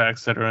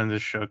flashbacks that are in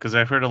this show? Because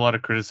I've heard a lot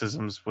of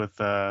criticisms with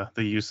the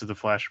use of the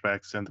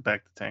flashbacks in the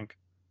Back to Tank.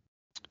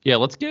 Yeah,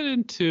 let's get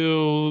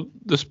into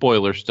the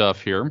spoiler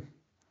stuff here,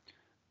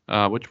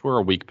 which we're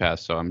a week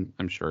past, so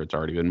I'm sure it's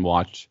already been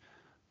watched.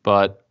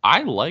 But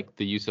I like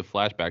the use of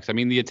flashbacks. I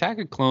mean, the Attack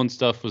of Clones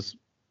stuff was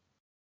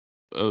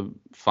a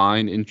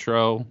fine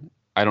intro.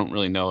 I don't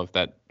really know if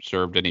that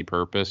served any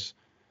purpose.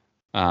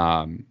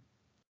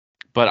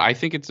 But I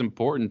think it's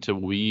important to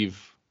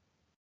weave,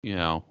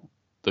 the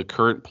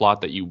current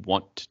plot that you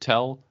want to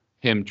tell,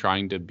 him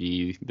trying to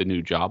be the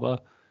new Jabba,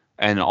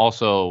 and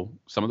also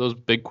some of those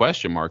big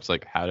question marks,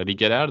 like how did he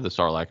get out of the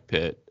Sarlacc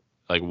pit?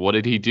 Like what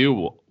did he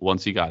do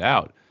once he got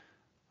out?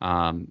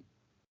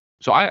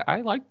 So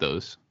I like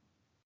those.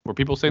 Were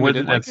people saying where they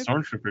didn't did that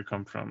like stormtrooper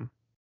come from?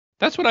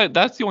 That's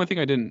the only thing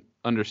I didn't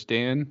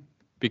understand,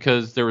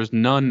 because there was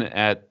none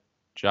at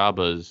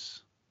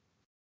Jabba's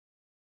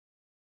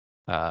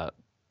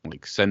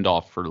like send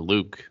off for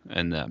Luke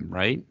and them,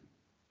 right?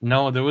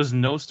 No, there was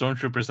no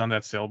stormtroopers on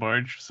that sail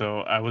barge,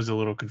 so I was a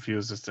little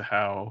confused as to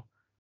how.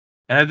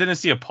 And I didn't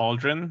see a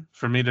pauldron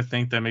for me to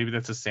think that maybe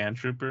that's a sand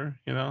trooper,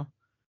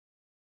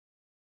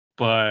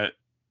 But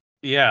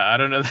yeah, I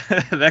don't know.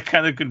 That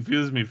kind of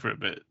confused me for a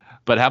bit.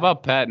 But how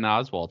about Patton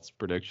Oswalt's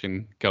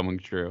prediction coming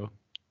true?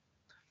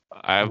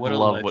 I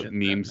love what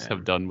memes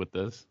have done with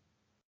this.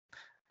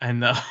 I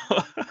know.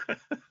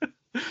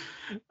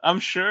 I'm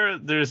sure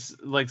there's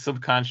like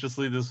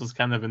subconsciously this was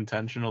kind of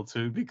intentional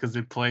too, because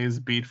it plays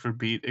beat for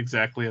beat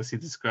exactly as he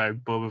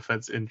described Boba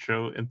Fett's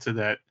intro into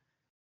that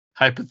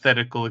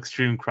hypothetical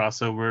extreme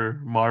crossover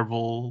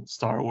Marvel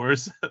Star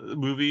Wars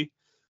movie.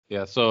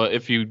 Yeah, so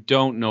if you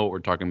don't know what we're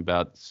talking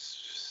about,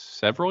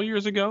 many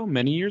years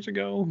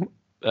ago,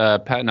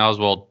 Patton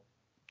Oswalt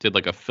did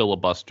like a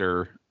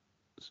filibuster,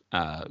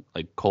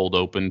 like cold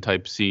open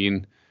type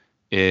scene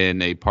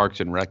in a Parks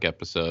and Rec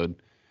episode,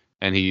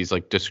 and he's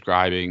like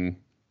describing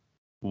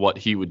what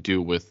he would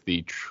do with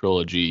the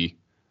trilogy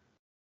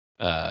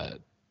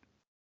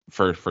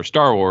for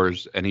Star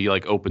Wars, and he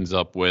like opens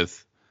up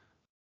with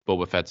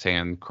Boba Fett's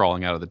hand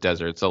crawling out of the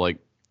desert. So like,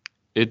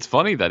 it's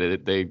funny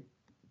that they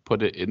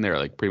put it in there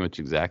like pretty much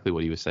exactly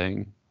what he was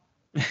saying.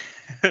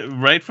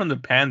 Right from the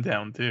pan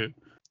down too.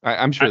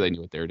 I'm sure they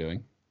knew what they were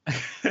doing.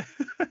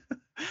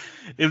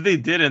 If they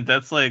didn't,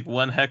 that's like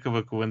one heck of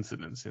a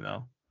coincidence, you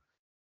know.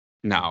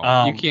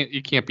 No,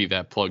 you can't be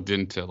that plugged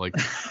into like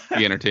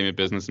the entertainment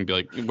business and be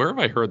like, where have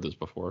I heard this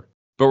before?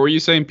 But were you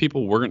saying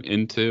people weren't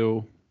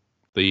into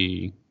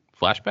the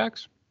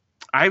flashbacks?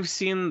 I've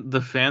seen the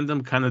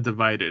fandom kind of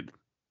divided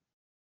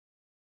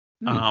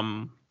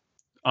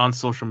on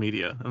social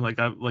media, and like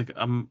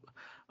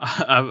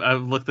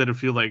I've looked at a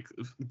few like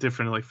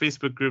different like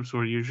Facebook groups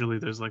where usually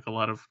there's like a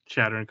lot of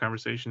chatter and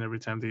conversation every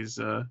time these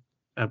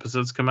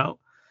episodes come out,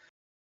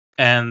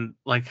 and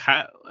like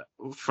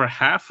for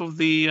half of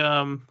the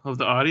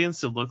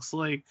audience, it looks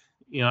like,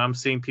 you know, I'm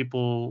seeing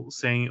people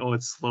saying, oh,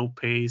 it's slow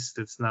paced,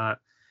 it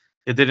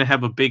didn't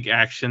have a big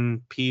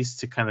action piece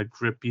to kind of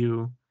grip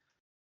you.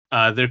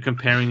 They're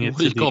comparing it what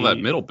do you call that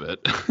middle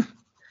bit?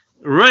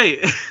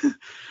 Right.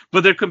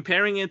 But they're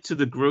comparing it to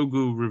the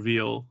Grogu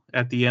reveal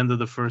at the end of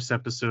the first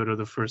episode of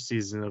the first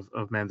season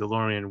of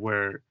Mandalorian,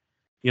 where,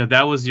 you know,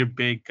 that was your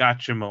big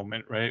gotcha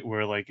moment, right?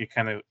 Where like it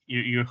kind of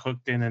you're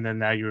hooked in, and then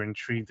now you're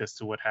intrigued as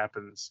to what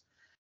happens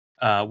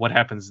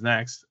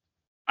next.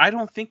 I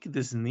don't think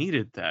this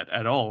needed that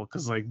at all,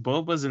 because like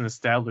Boba's an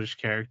established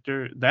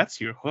character. That's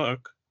your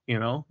hook, you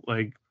know,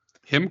 like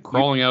him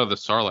crawling out of the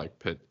Sarlacc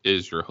pit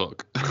is your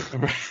hook.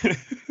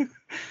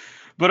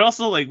 But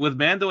also, like with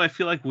Mando, I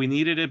feel like we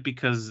needed it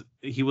because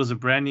he was a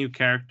brand new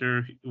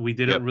character. We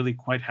didn't really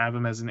quite have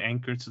him as an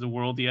anchor to the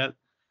world yet.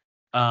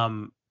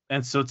 And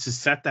so to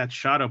set that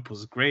shot up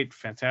was great,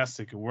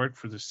 fantastic. It worked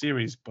for the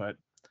series, but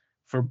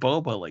for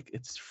Boba, like,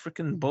 it's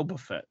freaking Boba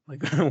Fett.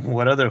 Like,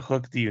 what other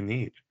hook do you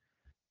need?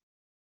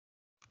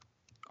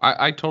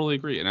 I totally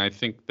agree, and I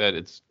think that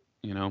it's,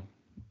 you know,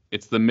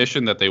 it's the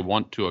mission that they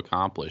want to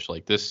accomplish.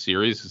 Like, this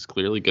series is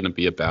clearly going to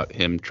be about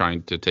him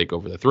trying to take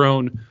over the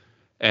throne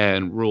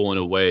and rule in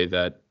a way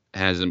that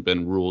hasn't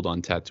been ruled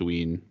on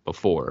Tatooine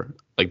before.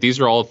 Like, these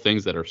are all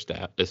things that are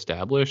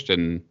established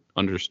and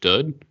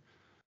understood.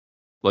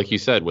 Like you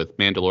said, with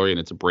Mandalorian,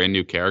 it's a brand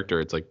new character.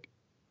 It's like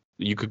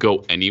you could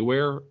go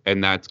anywhere,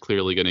 and that's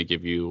clearly going to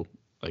give you,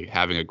 like,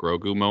 having a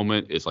Grogu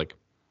moment is like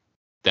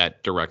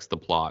that directs the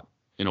plot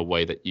in a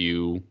way that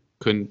you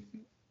couldn't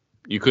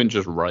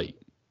just write.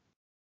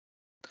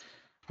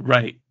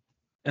 Right.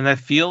 And I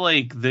feel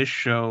like this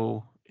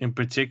show in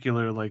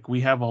particular, like,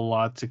 we have a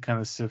lot to kind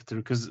of sift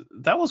through, because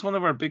that was one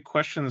of our big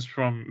questions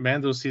from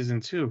Mando season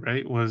 2,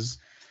 right? Was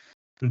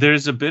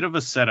there's a bit of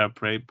a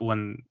setup, right?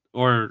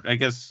 Or I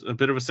guess a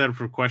bit of a setup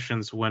for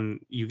questions when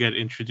you get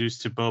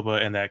introduced to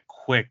Boba and that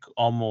quick,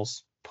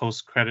 almost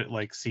post-credit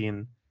like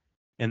scene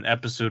in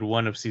episode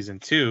 1 of season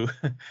 2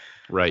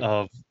 right.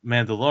 of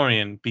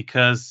Mandalorian,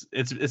 because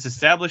it's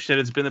established that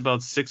it's been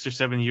about 6 or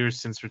 7 years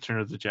since Return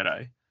of the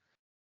Jedi.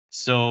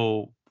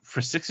 So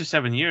for 6 or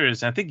 7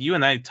 years, I think you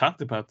and I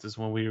talked about this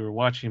when we were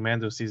watching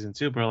Mando season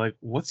 2, bro. Like,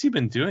 what's he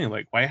been doing?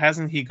 Like, why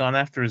hasn't he gone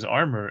after his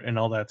armor in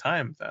all that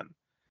time then?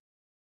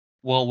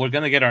 Well, we're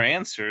going to get our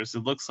answers,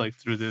 it looks like,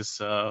 through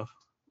this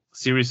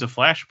series of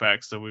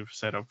flashbacks that we've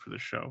set up for the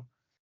show.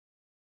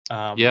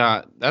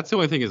 Yeah, that's the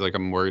only thing is, like,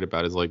 I'm worried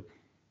about is, like,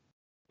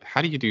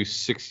 how do you do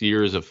 6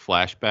 years of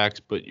flashbacks,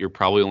 but you're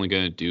probably only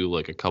going to do,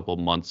 like, a couple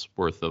months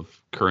worth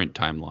of current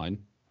timeline?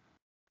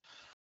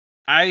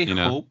 I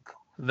hope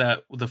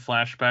that the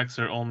flashbacks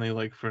are only,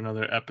 like, for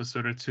another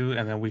episode or two,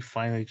 and then we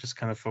finally just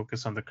kind of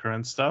focus on the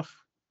current stuff.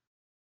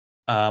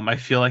 I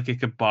feel like it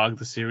could bog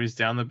the series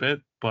down a bit,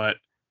 but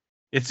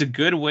it's a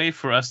good way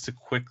for us to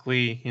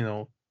quickly, you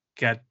know,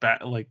 get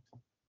back, like,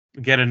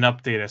 get an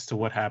update as to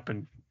what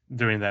happened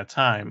during that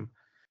time.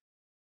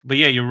 But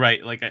yeah, you're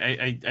right. Like,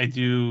 I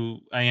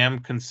am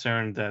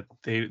concerned that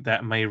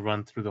that may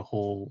run through the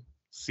whole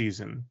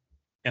season.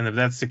 And if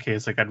that's the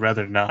case, like, I'd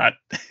rather not.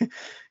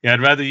 Yeah,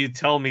 I'd rather you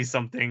tell me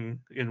something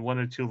in 1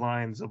 or 2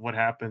 lines of what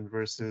happened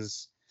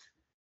versus,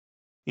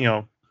 you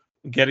know,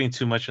 getting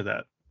too much of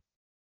that.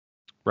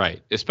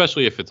 Right.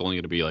 Especially if it's only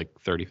going to be like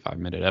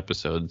 35-minute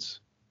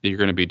episodes. You're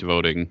going to be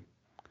devoting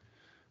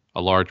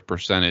a large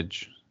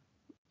percentage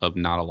of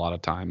not a lot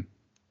of time.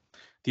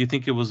 Do you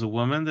think it was a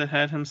woman that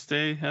had him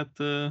stay with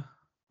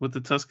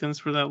the Tuskens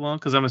for that long?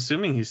 Because I'm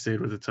assuming he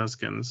stayed with the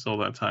Tuskens all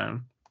that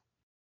time.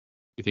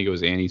 You think it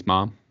was Annie's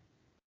mom?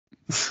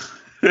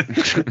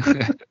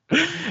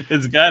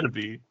 It's got to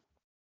be.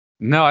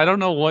 No, I don't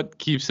know what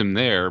keeps him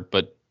there,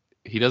 but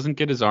he doesn't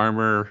get his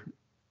armor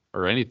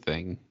or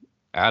anything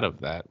out of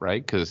that,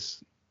 right?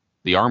 Because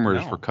the armor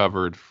is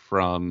recovered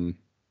from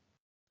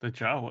the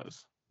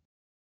Jawas,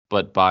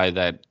 but by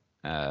that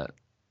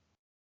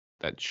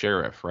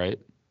sheriff, right?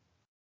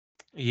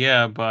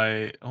 Yeah,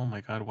 by, oh my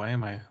god,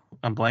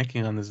 I'm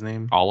blanking on his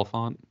name.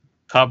 Oliphant?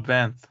 Cobb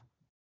Vanth.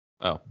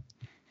 Oh.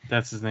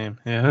 That's his name.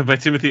 Yeah, by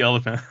Timothy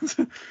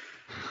Oliphant.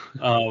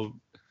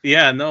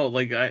 Yeah, no,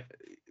 like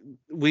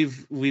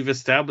we've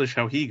established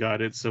how he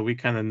got it, so we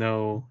kind of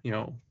know,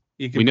 you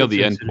We can know put the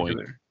two and end two point.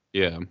 together.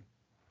 Yeah.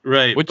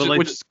 Right, Which but like,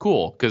 which is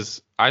cool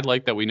because I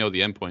like that we know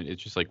the end point.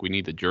 It's just like we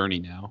need the journey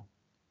now.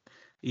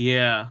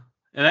 yeah,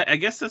 and I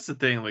guess that's the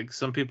thing. Like,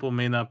 some people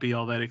may not be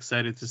all that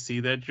excited to see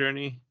that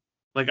journey.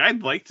 Like,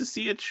 I'd like to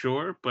see it,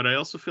 sure, but I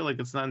also feel like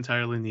it's not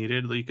entirely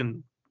needed. Like, you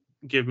can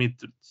give me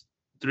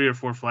 3 or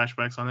 4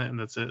 flashbacks on it, and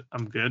that's it.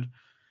 I'm good.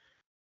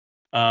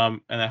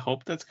 And I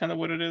hope that's kind of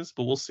what it is,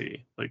 but we'll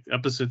see. Like,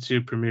 episode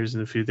 2 premieres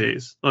in a few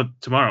days. Oh,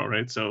 tomorrow,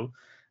 right? So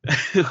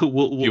Few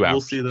we'll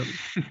hours. see them.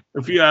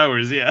 A few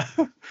hours, yeah.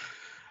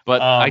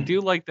 But I um,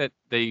 do like that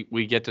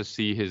we get to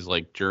see his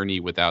like journey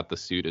without the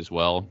suit as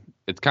well.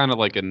 It's kind of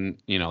like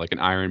like an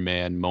Iron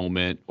Man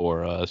moment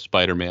or a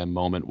Spider-Man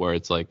moment where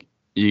it's like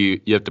you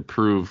have to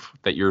prove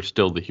that you're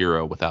still the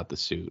hero without the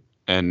suit.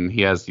 And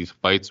he has these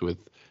fights with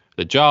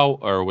the Jaw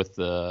or with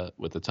the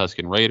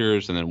Tusken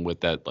Raiders and then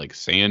with that like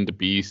sand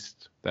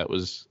beast that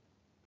was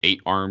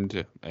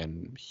 8-armed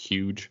and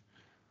huge.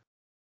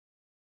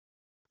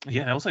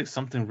 yeah, that was like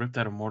something ripped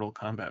out of Mortal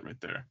Kombat right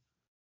there.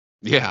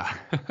 Yeah.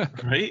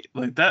 Right?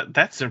 Like,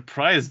 that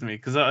surprised me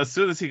because as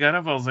soon as he got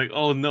up, I was like,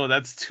 "Oh no,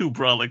 that's too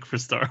brolic for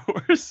Star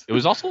Wars." It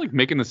was also like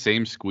making the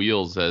same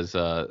squeals as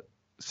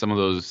some of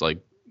those like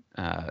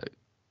uh,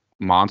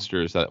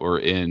 monsters that were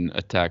in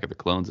Attack of the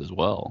Clones as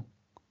well.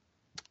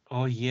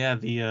 Oh yeah,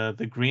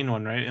 the green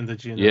one, right, in the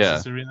Yeah,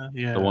 Geonosis arena.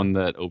 the Yeah, one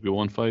that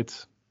Obi-Wan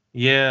fights.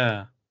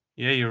 yeah,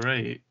 yeah. You're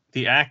right.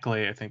 The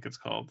Acklay, I think it's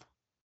called.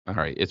 All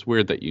right, it's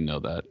weird that you know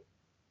that.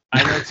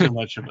 I know too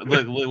much about.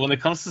 Look, when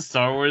it comes to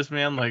Star Wars,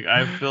 man, like,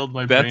 I've filled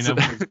my brain That's up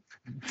with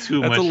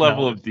too that's a much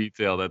level knowledge. of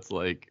detail that's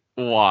like,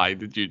 why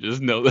did you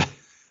just know that?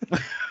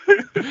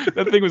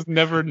 That thing was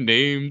never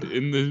named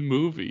in this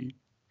movie.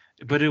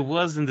 But it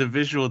was in the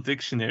visual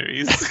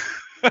dictionaries.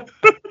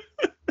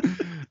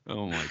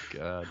 Oh my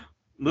god.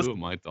 Who Listen,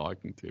 am I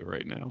talking to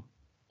right now?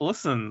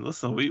 listen.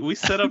 We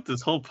set up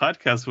this whole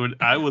podcast where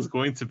I was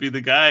going to be the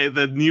guy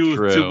that knew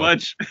too True.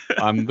 much.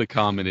 I'm the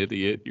common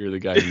idiot. You're the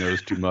guy who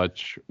knows too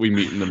much. We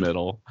meet in the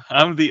middle.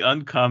 I'm the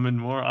uncommon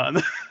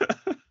moron.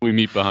 We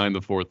meet behind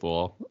the fourth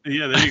wall.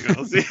 Yeah, there you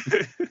go. See?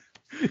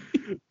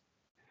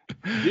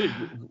 Dude,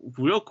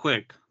 real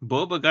quick,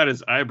 Boba got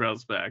his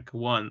eyebrows back.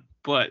 One,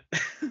 but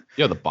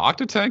Yeah, the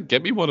Bacta tank.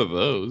 Get me one of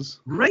those.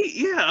 right,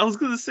 yeah, I was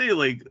gonna say,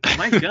 like,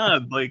 my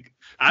God, like,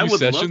 I Few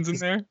would love sessions in to,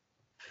 there.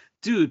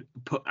 dude,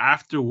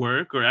 after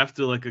work or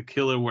after like a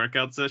killer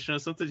workout session or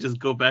something, just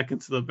go back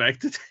into the back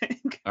to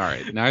tank. All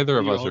right. Neither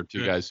of You're us all are two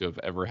good. guys who have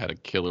ever had a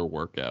killer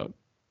workout.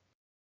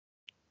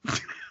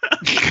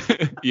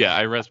 Yeah,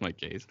 I rest my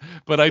case.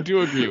 But I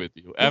do agree with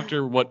you.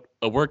 After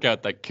a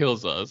workout that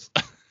kills us.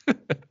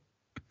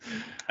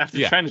 After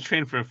Yeah. trying to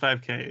train for a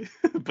 5K,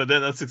 but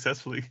then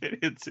unsuccessfully get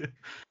into.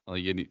 Well,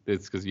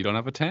 it's because you don't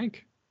have a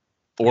tank.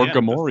 Or Yeah,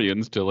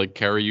 Gamorreans to like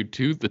carry you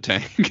to the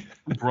tank.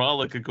 brawl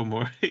like a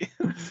Gomorrah.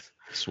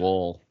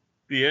 Swole.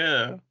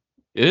 Yeah.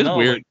 It is No,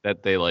 weird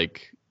like, that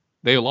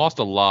they lost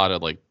a lot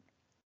of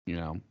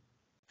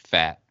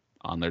fat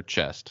on their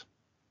chest.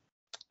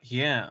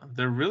 yeah,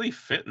 they're really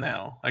fit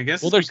now. I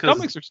guess Well, it's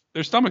because,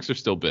 their stomachs are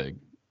still big,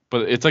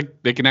 but it's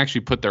like they can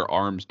actually put their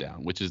arms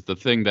down, which is the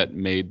thing that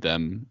made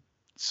them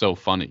so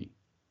funny.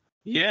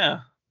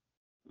 yeah.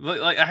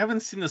 Like, I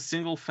haven't seen a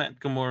single fat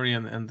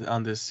Gamorrean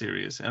on this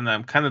series, and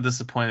I'm kind of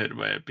disappointed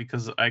by it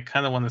because I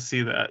kind of want to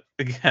see that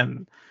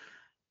again.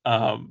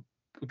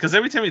 Because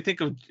every time you think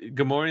of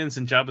Gamorreans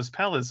in Jabba's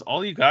palace,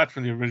 all you got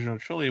from the original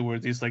trilogy were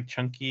these like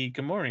chunky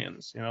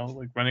Gamorreans,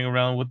 like running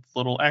around with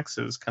little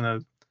axes, kind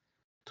of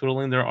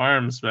twiddling their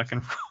arms back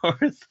and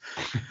forth.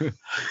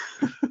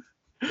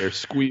 Their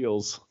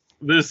squeals.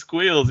 Their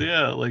squeals,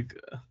 yeah. Like,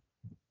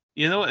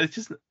 it's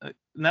just,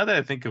 now that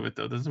I think of it,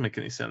 though, it doesn't make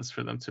any sense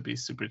for them to be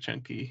super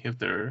chunky if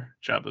they're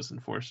Jabba's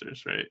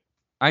enforcers, right?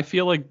 I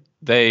feel like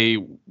they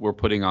were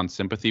putting on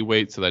sympathy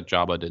weight so that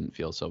Jabba didn't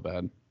feel so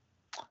bad.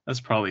 That's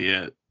probably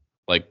it.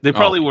 Like They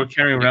probably were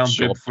carrying like, around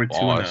show Bib up to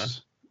Fortuna.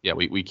 boss. Yeah,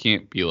 we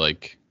can't be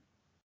like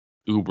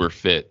uber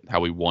fit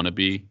how we want to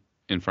be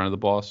in front of the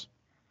boss.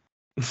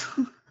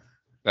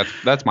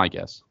 That's my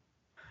guess.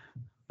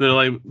 They're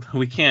like,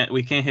 we can't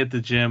hit the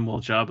gym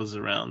while Jabba's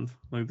around.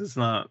 Like, that's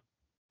not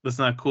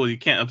cool. You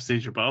can't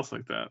upstage your boss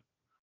like that.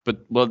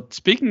 But well,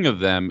 speaking of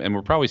them, and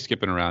we're probably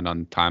skipping around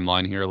on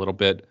timeline here a little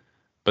bit,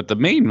 but the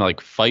main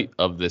like fight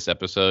of this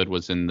episode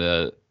was in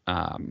the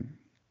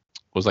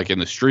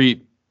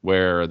street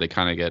where they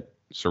kind of get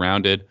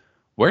surrounded.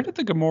 Where did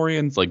the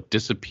Gamorreans like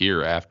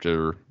disappear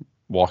after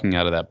walking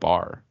out of that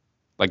bar?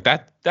 Like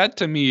that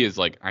to me is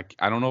like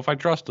I don't know if I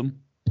trust them.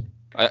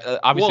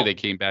 Obviously Well, they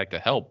came back to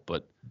help,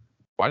 but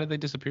why did they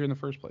disappear in the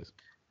first place?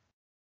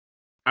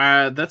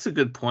 that's a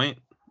good point.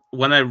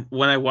 When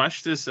I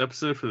watched this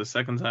episode for the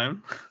second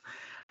time,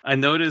 I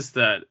noticed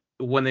that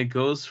when it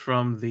goes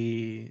from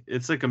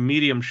it's like a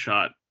medium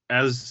shot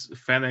as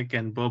Fennec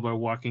and Boba are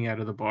walking out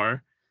of the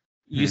bar,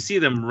 you see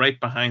them right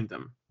behind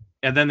them,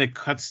 and then it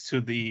cuts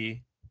to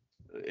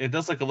it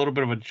does like a little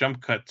bit of a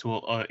jump cut to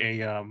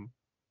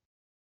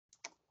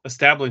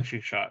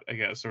establishing shot, I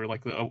guess, or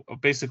like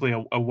basically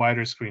a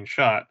wider screen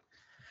shot,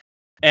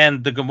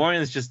 and the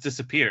Gamorreans just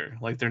disappear.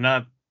 Like they're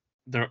not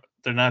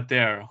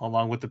there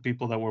along with the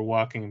people that were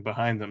walking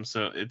behind them.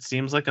 So it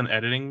seems like an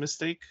editing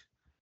mistake.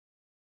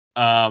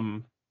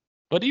 Um,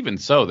 But even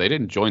so, they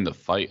didn't join the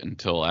fight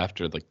until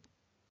after the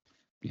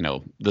yeah,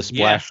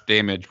 splash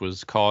damage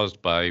was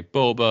caused by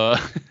Boba,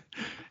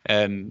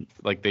 and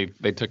like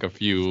they took a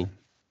few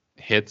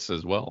hits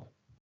as well.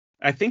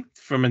 I think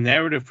from a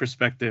narrative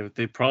perspective,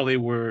 they probably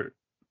were.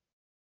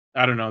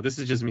 I don't know. This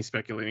is just me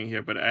speculating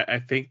here, but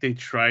I think they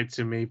tried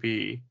to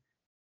maybe,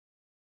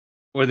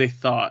 or they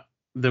thought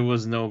there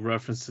was no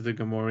reference to the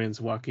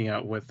Gamorreans walking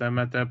out with them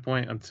at that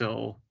point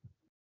until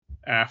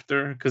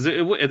after, because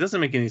it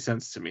doesn't make any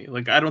sense to me.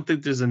 Like I don't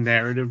think there's a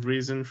narrative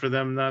reason for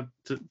them not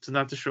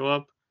to show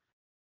up.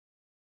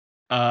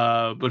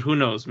 But who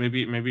knows?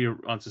 Maybe you're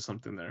onto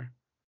something there.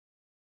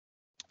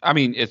 I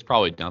mean, it's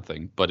probably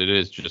nothing, but it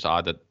is just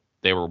odd that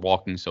they were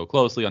walking so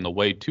closely on the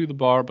way to the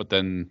bar, but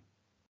then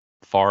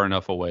far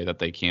enough away that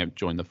they can't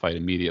join the fight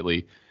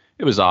immediately.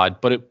 It was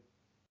odd, but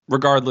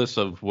regardless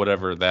of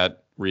whatever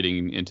that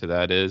reading into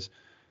that is,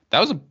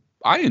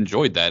 I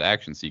enjoyed that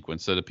action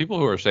sequence. So the people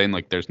who are saying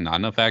like there's not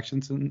enough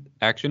action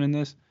in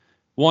this,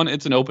 one,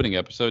 it's an opening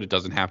episode. It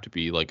doesn't have to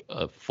be like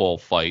a full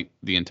fight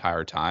the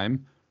entire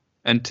time.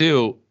 And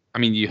two, I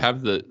mean, you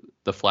have the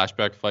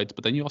flashback fights,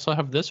 but then you also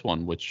have this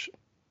one, which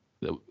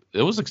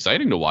it was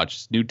exciting to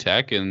watch. New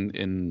tech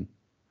in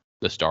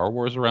the Star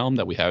Wars realm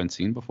that we haven't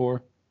seen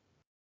before.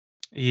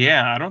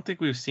 Yeah, I don't think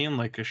we've seen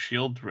like a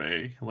shield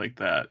ray like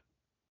that.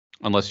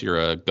 Unless you're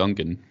a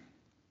Gungan.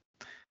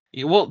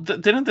 Yeah, well,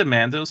 didn't the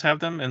Mandos have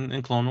them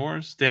in Clone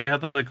Wars? They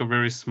had like a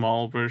very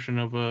small version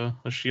of a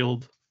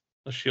shield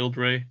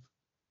ray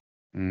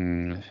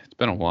It's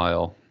been a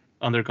while.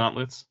 on their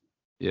gauntlets.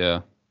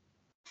 Yeah,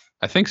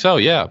 I think so.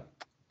 Yeah,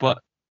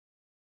 but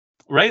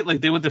right,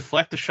 like they would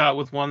deflect the shot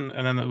with one,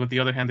 and then with the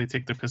other hand they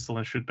take their pistol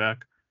and shoot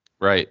back.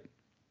 Right.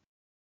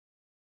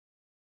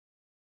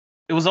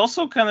 It was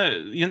also kind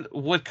of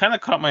what kind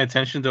of caught my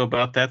attention though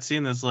about that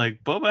scene is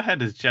like Boba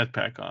had his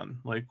jetpack on.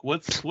 Like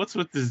what's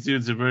with this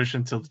dude's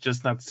aversion to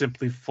just not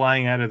simply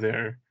flying out of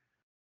there?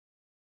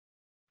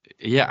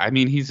 Yeah, I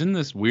mean he's in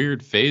this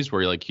weird phase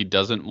where like he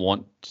doesn't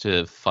want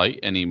to fight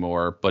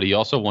anymore, but he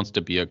also wants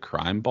to be a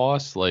crime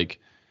boss. Like,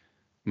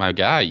 my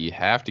guy, you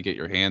have to get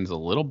your hands a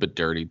little bit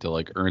dirty to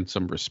like earn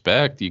some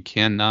respect. You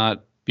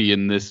cannot be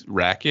in this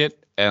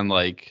racket and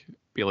like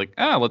be like,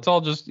 let's all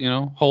just,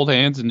 hold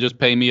hands and just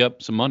pay me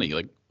up some money.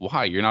 Like,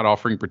 why? You're not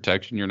offering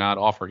protection. You're not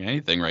offering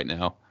anything right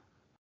now.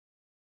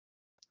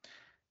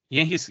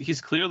 Yeah,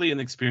 he's clearly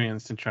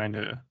inexperienced in trying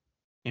to,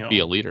 be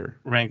a leader,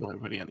 wrangle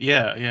everybody in.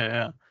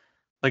 Yeah.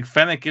 Like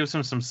Fennec gives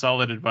him some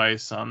solid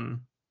advice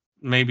on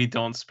maybe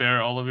don't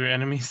spare all of your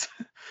enemies.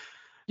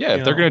 Yeah,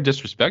 if they're gonna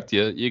disrespect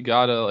you, you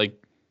gotta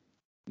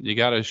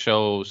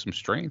show some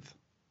strength.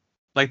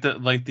 Like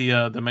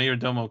the Mayor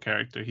Domo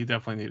character, he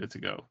definitely needed to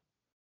go.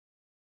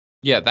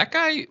 Yeah, that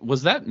guy,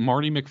 was that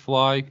Marty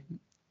McFly,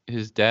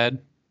 his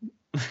dad?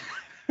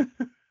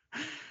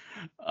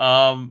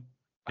 I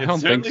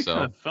don't think so.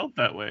 Kind of felt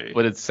that way,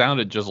 but it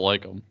sounded just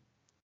like him.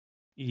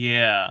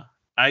 Yeah,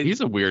 he's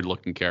a weird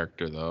looking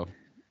character though.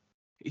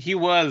 He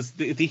was.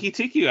 Did he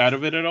take you out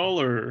of it at all,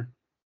 or?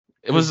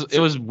 It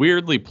was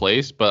weirdly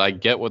placed, but I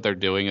get what they're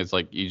doing. Is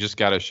like you just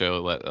got to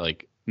show that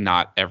like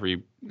not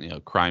every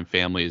crime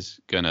family is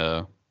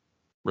gonna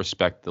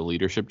respect the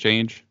leadership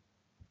change.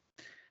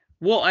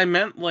 Well, I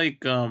meant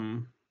like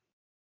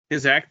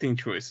his acting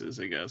choices,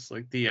 I guess,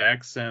 like the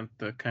accent,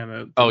 the kind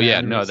of. Oh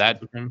yeah, no,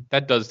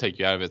 that does take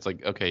you out of it. It's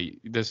like, okay,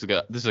 this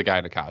is a guy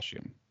in a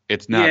costume.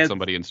 It's not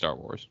somebody in Star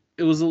Wars.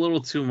 It was a little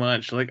too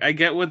much. Like I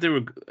get what they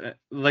were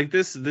like.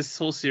 This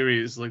whole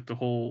series, like the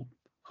whole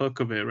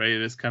hook of it, right?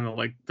 It is kind of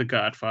like The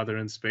Godfather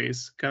in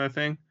space kind of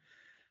thing.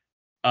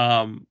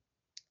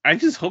 I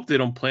just hope they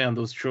don't play on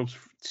those tropes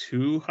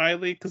too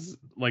highly, because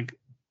like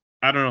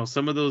I don't know,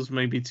 some of those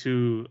may be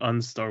too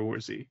un-Star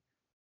Warsy.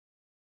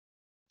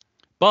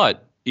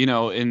 But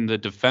in the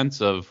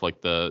defense of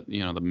like the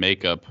the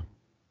makeup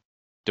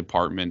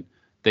department,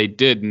 they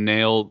did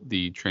nail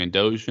the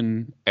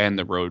Trandoshan and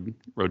the Rodian.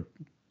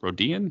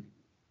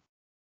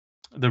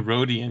 The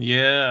Rodian,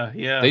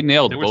 yeah. They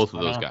nailed both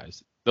of those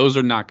guys. Those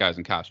are not guys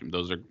in costume.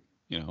 Those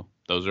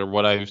are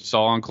what I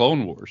saw on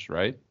Clone Wars,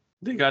 right?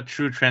 They got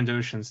true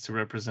Trandoshans to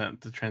represent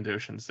the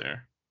Trandoshans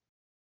there.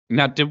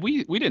 Now,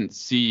 we didn't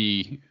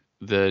see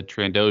the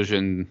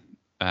Trandoshan,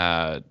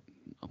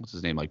 what's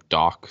his name, like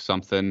Doc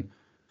something,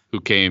 who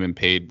came and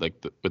paid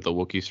like with the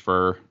Wookiee's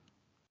fur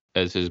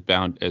as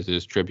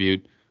his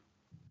tribute.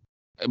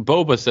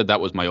 Boba said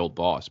that was my old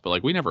boss, but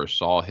like we never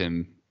saw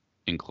him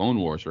in Clone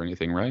Wars or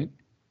anything, right?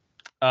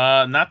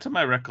 Not to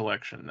my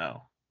recollection,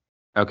 no.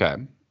 Okay,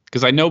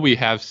 because I know we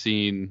have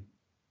seen,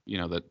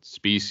 that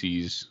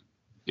species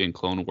in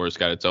Clone Wars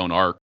got its own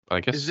arc. But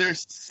I guess, is there a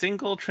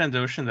single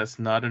Trandoshan that's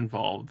not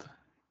involved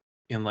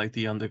in like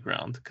the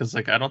underground? Because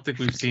like I don't think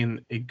we've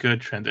seen a good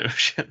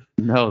Trandoshan.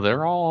 No,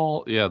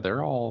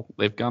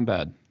 they've gone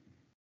bad.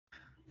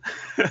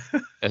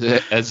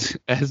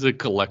 as a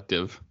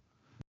collective.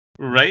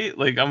 Right?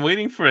 Like I'm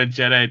waiting for a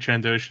Jedi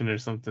Trandoshan or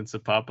something to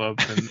pop up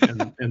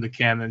in the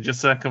canon, just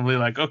so I can be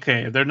like,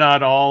 okay, they're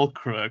not all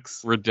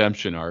crooks.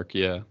 Redemption arc,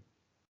 yeah.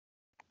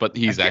 But I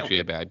he's can't actually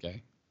a wait. bad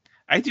guy.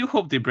 I do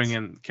hope they bring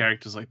in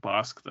characters like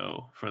Bosk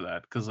though for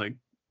that, because like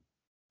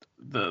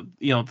the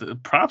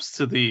props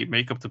to the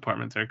makeup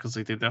department there, because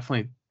like they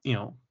definitely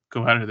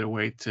go out of their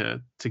way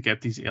to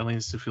get these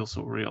aliens to feel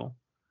so real.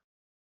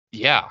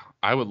 Yeah,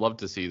 I would love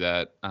to see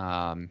that.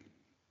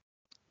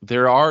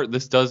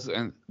 This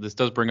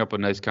does bring up a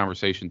nice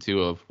conversation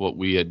too of what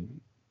we had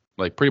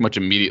like pretty much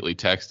immediately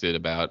texted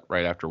about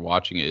right after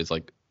watching it, is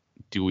like,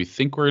 do we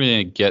think we're going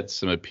to get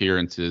some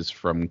appearances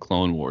from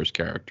Clone Wars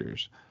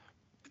characters?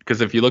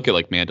 Because if you look at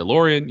like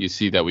Mandalorian, you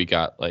see that we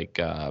got like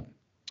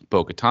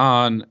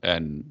Bo-Katan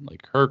and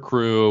like her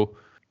crew.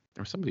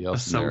 There was somebody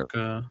else in there.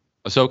 Ahsoka.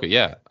 Ahsoka,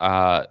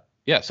 yeah.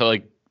 Yeah, so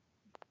like,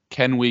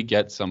 can we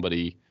get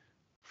somebody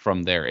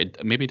from there?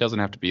 It maybe doesn't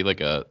have to be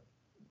like a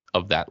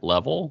of that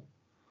level,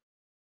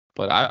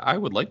 but I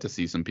would like to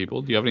see some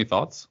people. Do you have any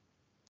thoughts?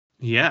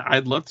 Yeah,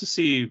 I'd love to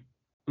see.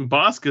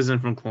 Bosk isn't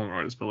from Clone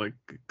Wars, but like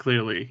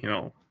clearly,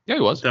 Yeah, he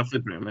was.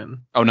 definitely bring him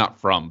in. Oh, not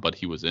from, but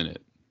he was in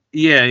it.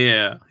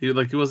 Yeah. He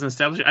wasn't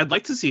established. I'd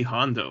like to see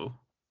Hondo.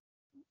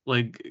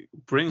 Like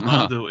bring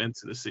Hondo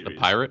into the The series.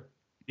 pirate?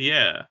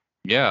 Yeah.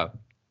 Yeah,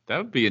 that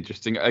would be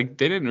interesting. They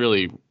didn't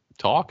really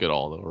talk at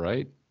all, though,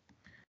 right?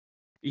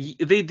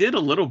 They did a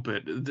little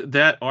bit.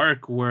 That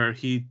arc where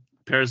he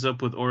pairs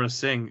up with Aura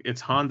Singh,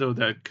 it's Hondo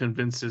that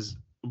convinces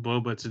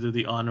Boba to do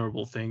the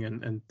honorable thing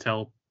and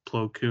tell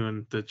Plo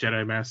Koon, the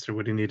Jedi Master,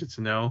 what he needed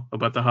to know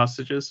about the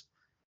hostages.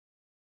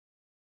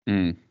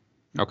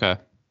 Okay.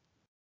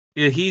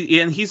 Yeah,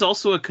 he's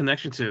also a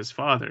connection to his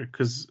father,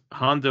 because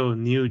Hondo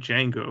knew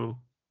Jango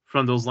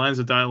from those lines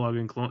of dialogue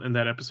in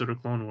that episode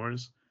of Clone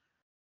Wars.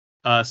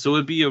 So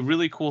it'd be a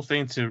really cool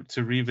thing to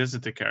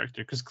revisit the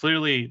character, because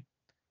clearly,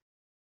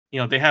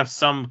 they have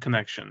some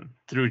connection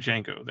through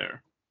Jango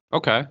there.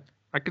 Okay,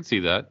 I could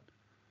see that.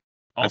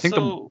 I think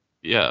Also,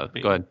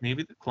 go ahead.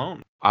 maybe the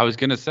clone. I was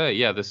gonna say,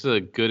 yeah, this is a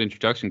good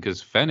introduction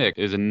because Fennec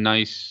is a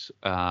nice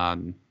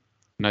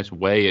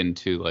way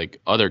into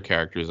like other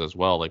characters as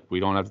well. Like we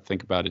don't have to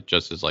think about it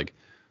just as like,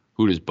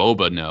 who does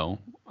Boba know?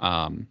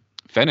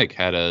 Fennec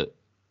had a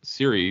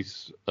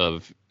series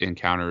of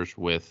encounters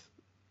with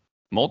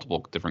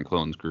multiple different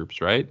clones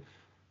groups, right?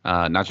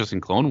 Not just in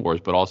Clone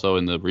Wars, but also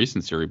in the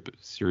recent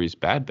series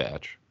Bad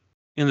Batch.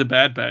 In the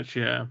Bad Batch,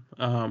 yeah.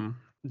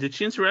 Did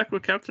she interact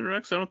with Captain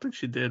Rex? I don't think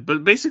she did.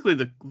 But basically,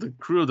 the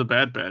crew of the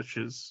Bad Batch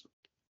is.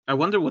 I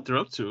wonder what they're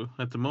up to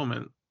at the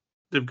moment.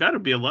 They've got to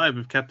be alive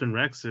if Captain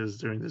Rex is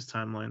during this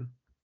timeline.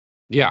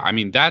 Yeah, I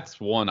mean that's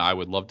one I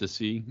would love to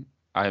see.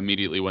 I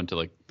immediately went to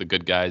like the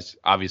good guys.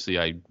 Obviously,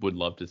 I would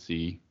love to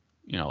see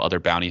other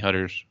bounty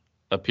hunters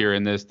appear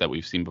in this that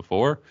we've seen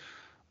before,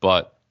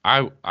 but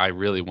I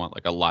really want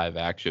like a live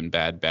action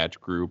Bad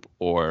Batch group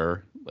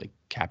or like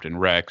Captain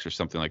Rex or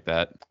something like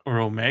that. Or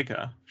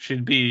Omega.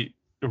 She'd be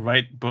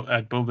right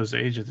at Boba's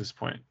age at this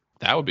point.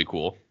 That would be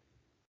cool.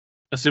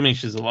 Assuming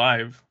she's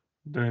alive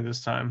during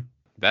this time.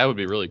 That would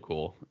be really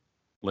cool.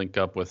 Link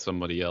up with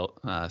somebody else,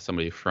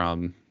 somebody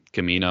from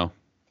Kamino.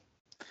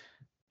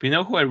 But you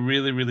know who I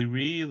really, really,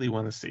 really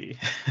want to see?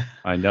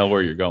 I know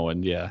where you're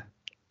going. Yeah.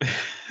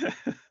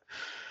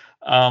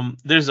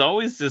 There's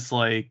always this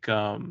like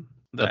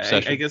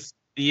Obsession. I guess,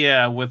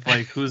 yeah, with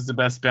like who's the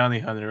best bounty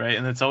hunter, right?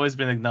 And it's always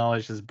been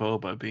acknowledged as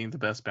Boba being the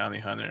best bounty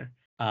hunter.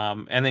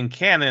 And in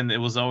canon, it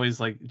was always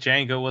like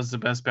Jango was the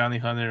best bounty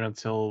hunter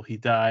until he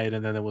died,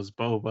 and then it was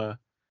Boba.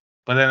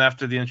 But then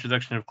after the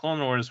introduction of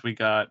Clone Wars, we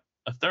got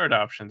a third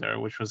option there,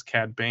 which was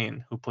Cad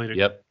Bane, who played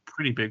a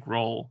pretty big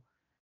role.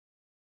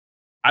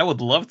 I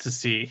would love to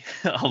see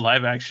a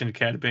live action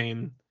Cad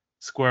Bane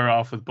square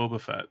off with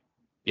Boba Fett.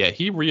 Yeah,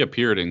 he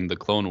reappeared in the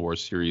Clone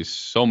Wars series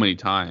so many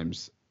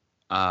times,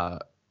 and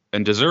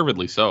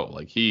deservedly so.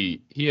 Like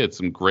he had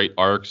some great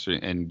arcs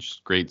and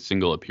just great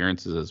single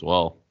appearances as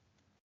well.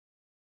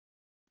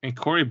 And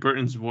Corey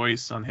Burton's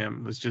voice on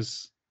him was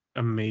just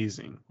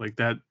amazing. Like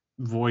that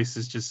voice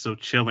is just so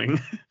chilling.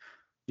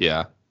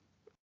 Yeah,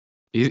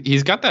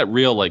 he's got that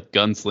real like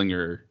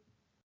gunslinger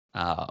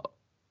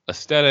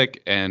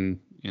aesthetic, and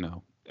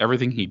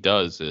everything he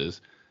does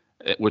is,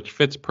 which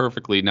fits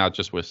perfectly not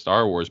just with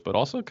Star Wars, but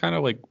also kind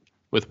of like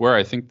with where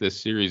I think this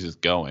series is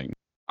going.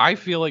 I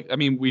feel like, I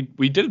mean,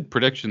 we did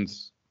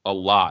predictions a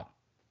lot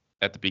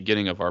at the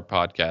beginning of our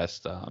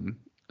podcast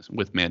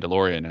with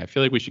Mandalorian. I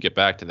feel like we should get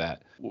back to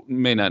that.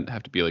 May not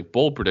have to be like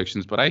bold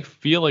predictions, but I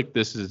feel like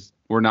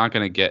we're not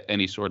going to get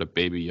any sort of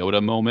Baby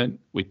Yoda moment.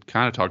 We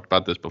kind of talked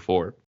about this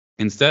before.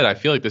 Instead, I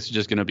feel like this is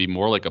just going to be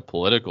more like a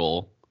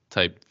political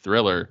type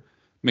thriller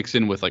mixed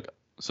in with like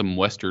some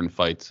Western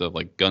fights of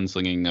like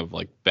gunslinging, of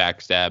like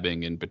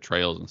backstabbing and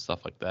betrayals and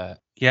stuff like that.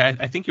 Yeah,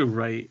 I think you're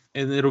right.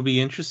 And it'll be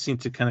interesting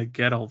to kind of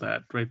get all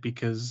that, right?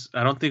 Because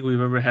I don't think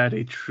we've ever had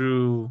a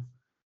true,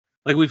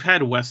 like we've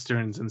had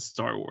Westerns in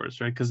Star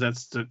Wars, right? Because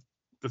that's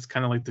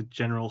kind of like the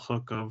general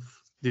hook of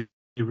the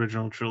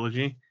original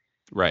trilogy.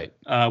 Right.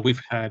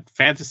 We've had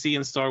fantasy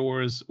in Star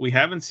Wars. We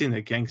haven't seen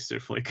a gangster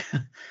flick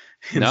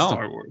in No.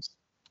 Star Wars.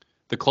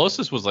 The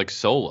closest was like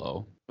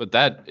Solo, but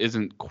that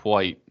isn't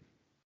quite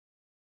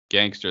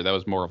gangster. That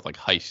was more of like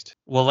heist.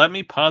 Well, let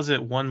me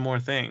posit one more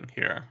thing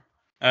here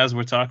as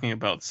we're talking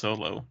about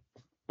Solo,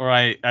 or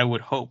I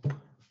would hope.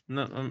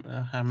 No,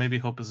 maybe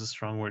hope is a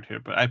strong word here,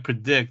 but I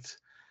predict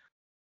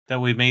that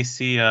we may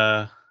see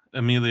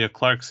Emilia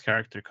Clarke's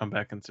character come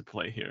back into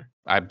play here.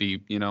 I'd be,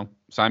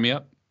 sign me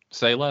up.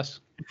 Say less.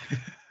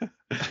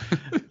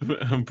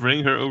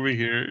 Bring her over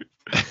here.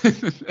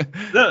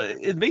 No,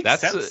 it makes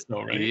sense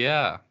though, right?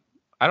 Yeah.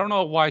 I don't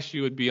know why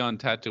she would be on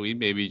Tatooine.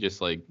 Maybe just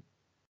like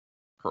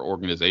her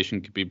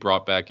organization could be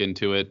brought back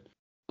into it.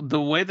 The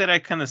way that I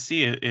kind of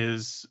see it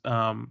is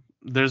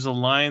there's a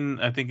line,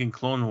 I think, in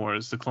Clone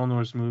Wars, the Clone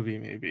Wars movie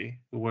maybe,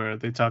 where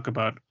they talk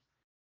about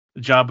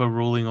Jabba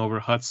ruling over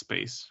Hutt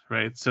space,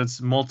 right? So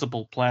it's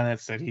multiple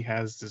planets that he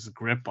has this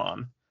grip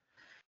on.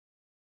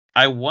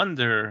 I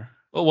wonder.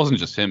 Well, it wasn't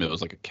just him. It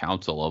was like a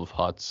council of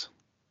Hutts.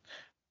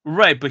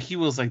 Right, but he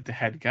was like the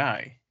head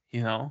guy,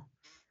 you know?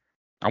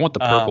 I want the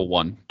purple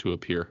one to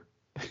appear.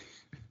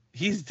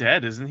 He's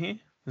dead, isn't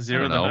he?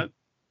 Zero the Hutt?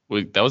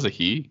 Wait, that was a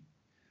he?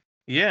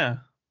 Yeah.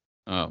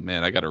 Oh,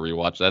 man, I got to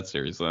rewatch that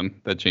series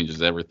then. That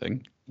changes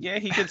everything. Yeah,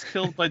 he gets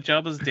killed by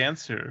Jabba's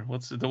dancer.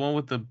 What's the one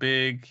with the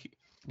big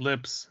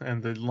lips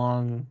and the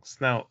long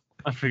snout?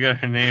 I forgot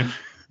her name.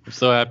 I'm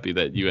so happy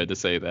that you had to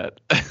say that.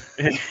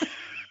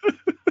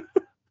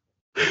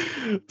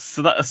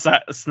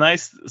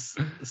 Snice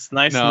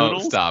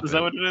Noodles? Stop Is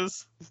that what it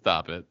is?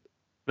 Stop it.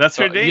 That's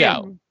her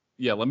name?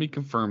 Yeah, let me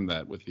confirm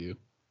that with you.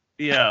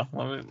 Yeah.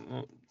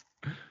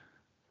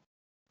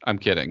 I'm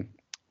kidding.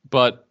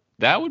 But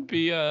that would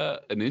be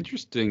an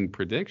interesting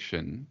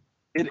prediction.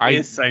 It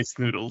is Snice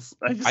Noodles.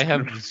 I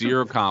have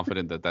zero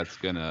confidence that that's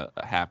going to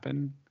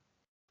happen,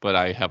 but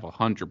I have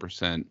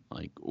 100%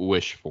 like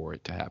wish for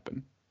it to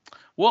happen.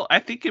 Well, I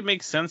think it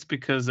makes sense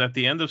because at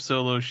the end of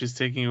Solo, she's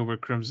taking over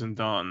Crimson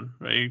Dawn,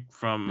 right?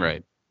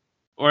 Right.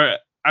 Or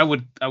I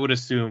would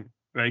assume,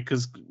 right?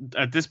 Because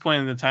at this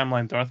point in the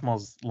timeline, Darth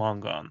Maul's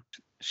long gone.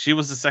 She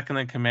was the second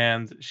in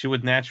command. She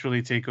would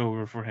naturally take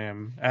over for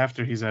him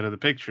after he's out of the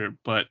picture.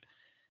 But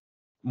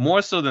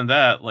more so than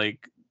that,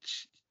 like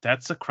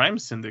that's a crime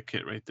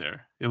syndicate right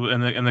there,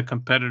 and the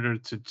competitor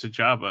to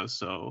Jabba.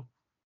 So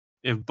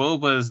if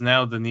Boba is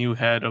now the new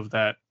head of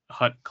that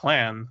Hutt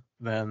clan,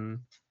 then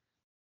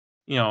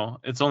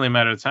it's only a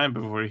matter of time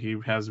before he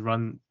has a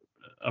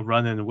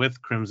run-in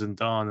with Crimson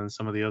Dawn and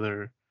some of the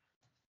other,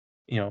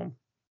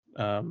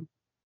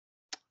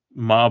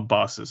 mob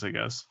bosses, I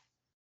guess.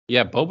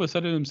 Yeah, Boba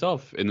said it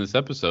himself in this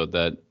episode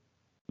that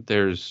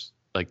there's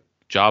like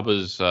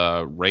Jabba's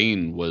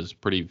reign was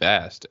pretty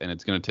vast, and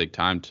it's going to take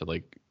time to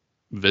like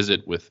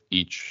visit with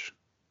each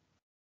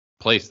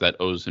place that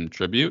owes him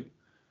tribute.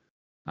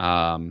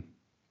 So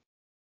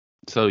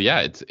yeah,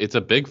 it's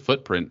a big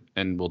footprint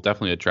and will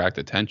definitely attract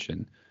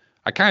attention.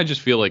 I kind of just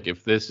feel like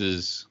if this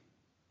is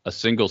a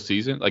single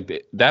season,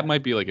 like that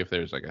might be like if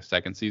there's like a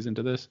second season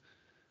to this,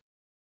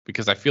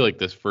 because I feel like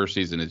this first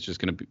season is just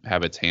going to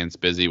have its hands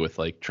busy with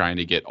like trying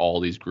to get all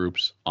these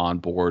groups on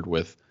board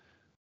with,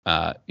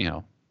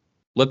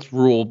 let's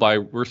rule by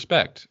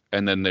respect.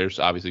 And then there's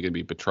obviously going to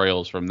be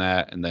betrayals from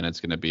that. And then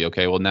it's going to be,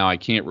 okay, well, now I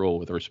can't rule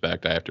with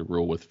respect. I have to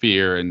rule with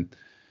fear. And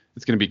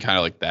it's going to be kind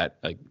of like that,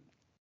 like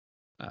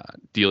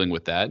dealing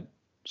with that.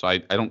 So I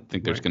don't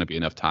think there's going to be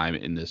enough time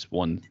in this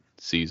one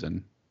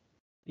season.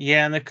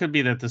 Yeah, and it could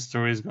be that the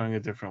story is going a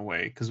different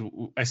way because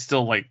I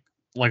still like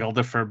I'll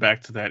defer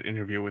back to that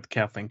interview with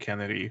Kathleen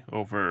Kennedy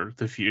over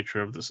the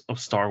future of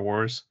Star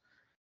Wars,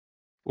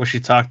 where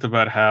she talked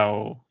about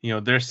how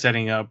they're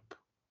setting up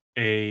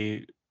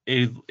a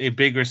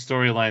bigger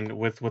storyline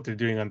with what they're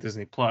doing on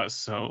Disney Plus.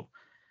 So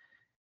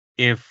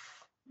if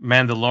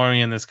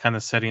Mandalorian is kind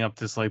of setting up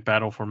this like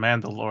battle for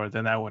Mandalore,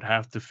 then I would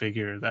have to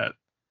figure that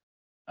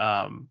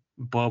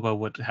Boba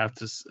would have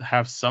to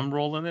have some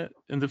role in it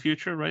in the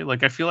future, right?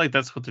 Like I feel like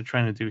that's what they're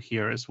trying to do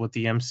here is what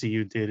the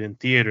MCU did in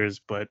theaters,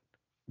 but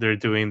they're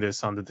doing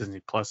this on the Disney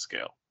Plus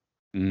scale.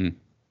 Maybe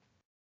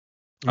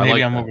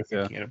I'm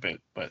overthinking it a bit,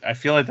 but I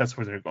feel like that's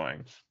where they're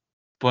going.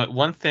 But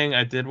one thing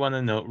I did want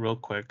to note real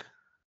quick,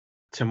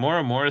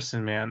 Temuera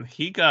Morrison, man,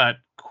 he got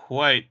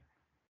quite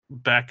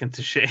back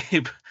into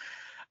shape.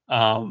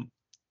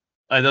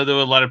 I know there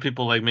were a lot of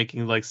people like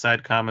making like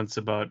side comments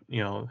about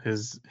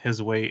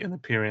his weight and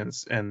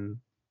appearance and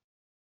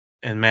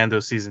Mando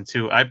season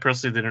 2. I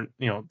personally didn't.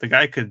 The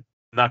guy could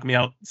knock me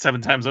out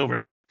 7 times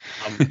over.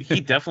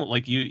 He definitely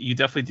like you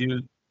definitely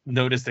do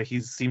notice that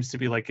he seems to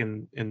be like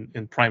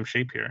in prime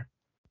shape here.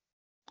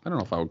 I don't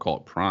know if I would call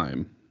it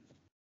prime.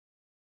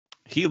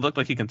 He looked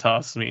like he can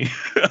toss me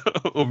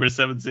over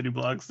 7 city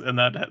blocks and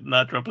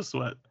not drop a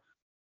sweat.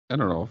 I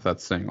don't know if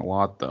that's saying a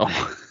lot though.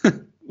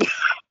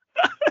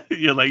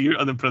 You're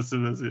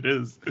unimpressive as it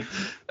is.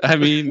 I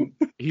mean,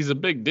 he's a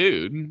big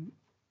dude.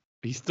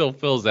 He still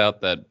fills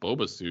out that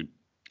Boba suit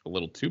a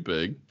little too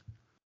big.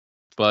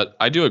 But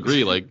I do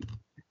agree, like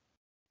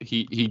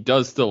he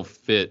does still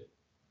fit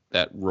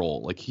that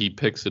role. Like he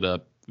picks it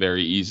up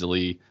very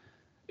easily.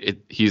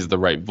 He's the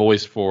right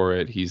voice for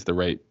it. He's the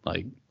right,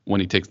 like,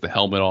 when he takes the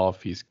helmet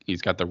off, he's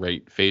got the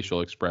right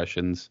facial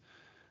expressions.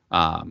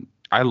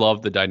 I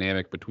love the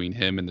dynamic between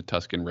him and the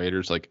Tusken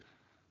Raiders. Like,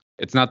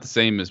 it's not the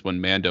same as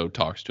when Mando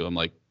talks to him.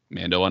 Like,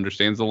 Mando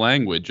understands the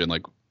language and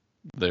like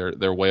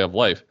their way of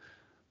life.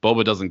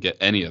 Boba doesn't get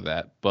any of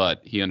that,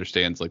 but he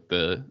understands like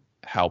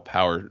how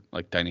power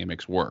like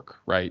dynamics work,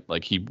 right?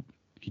 Like he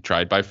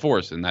tried by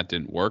force and that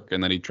didn't work,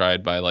 and then he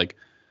tried by like,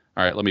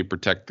 all right, let me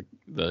protect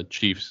the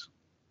chief's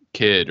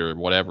kid or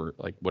whatever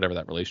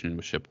that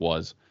relationship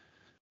was,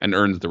 and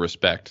earns the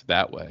respect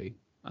that way.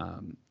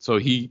 So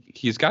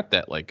he's got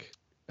that like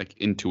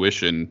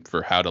intuition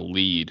for how to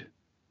lead,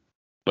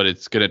 but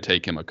it's gonna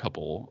take him a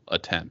couple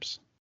attempts.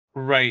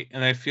 Right,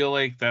 and I feel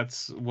like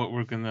that's what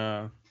we're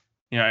gonna.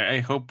 I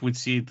hope we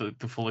see the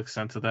full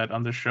extent of that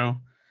on the show.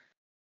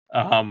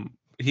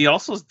 He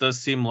also does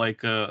seem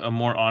like a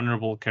more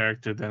honorable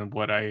character than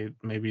what I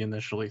maybe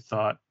initially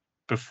thought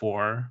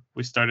before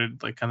we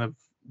started like kind of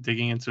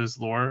digging into his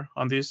lore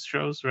on these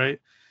shows, right?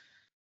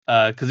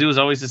 Because he was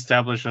always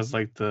established as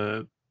like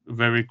the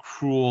very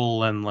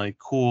cruel and like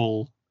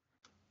cool,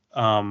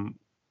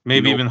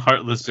 maybe even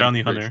heartless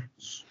bounty hunter.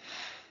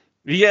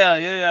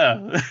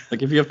 Yeah.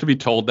 Like if you have to be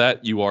told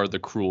that, you are the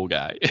cruel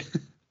guy.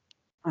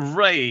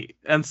 Right.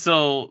 And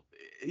so,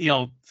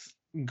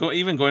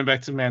 going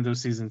back to Mando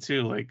season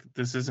 2, like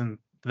this isn't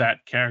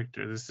that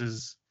character.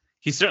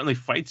 He certainly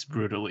fights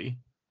brutally.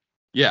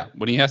 Yeah,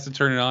 when he has to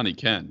turn it on, he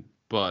can.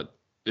 But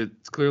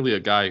it's clearly a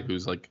guy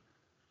who's like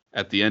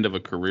at the end of a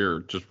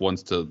career just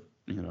wants to,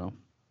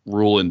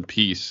 rule in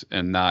peace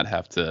and not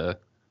have to,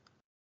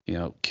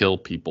 kill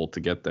people to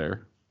get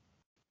there.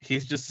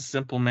 He's just a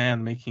simple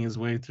man making his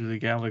way through the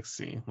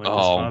galaxy, like his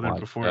father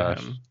before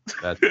him.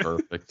 That's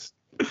perfect.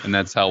 And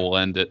that's how we'll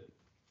end it.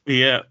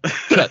 Yeah.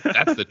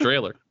 That's the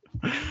trailer.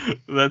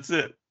 That's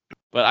it.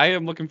 But I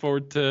am looking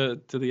forward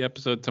to the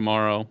episode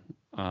tomorrow,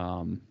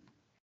 and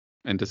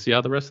to see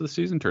how the rest of the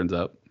season turns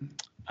out.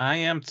 I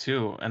am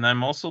too. And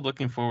I'm also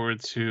looking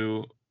forward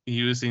to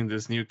using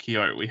this new key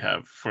art we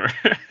have for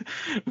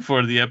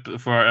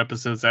our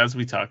episodes as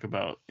we talk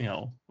about,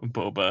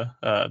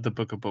 Boba, the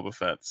Book of Boba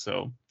Fett.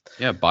 So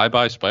yeah,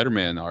 bye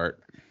Spider-Man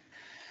art.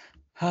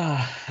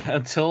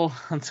 until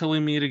we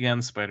meet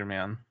again,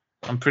 Spider-Man.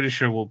 I'm pretty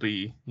sure we'll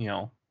be,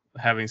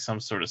 having some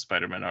sort of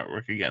Spider-Man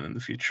artwork again in the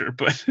future,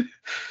 but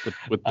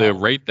with the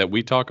rate that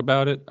we talk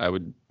about it,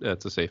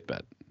 that's a safe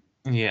bet.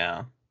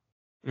 Yeah.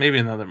 Maybe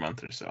another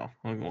month or so.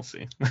 We'll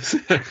see.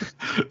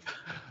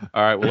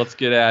 All right, well, let's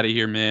get out of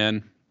here,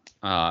 man.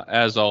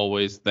 As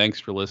always, thanks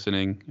for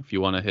listening. If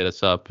you want to hit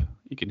us up,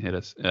 you can hit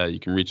us. You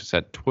can reach us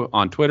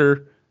on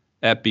Twitter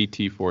at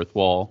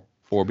BT4thWall,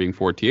 4 being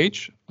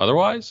 4TH.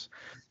 Otherwise,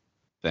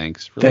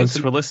 thanks for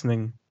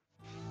listening.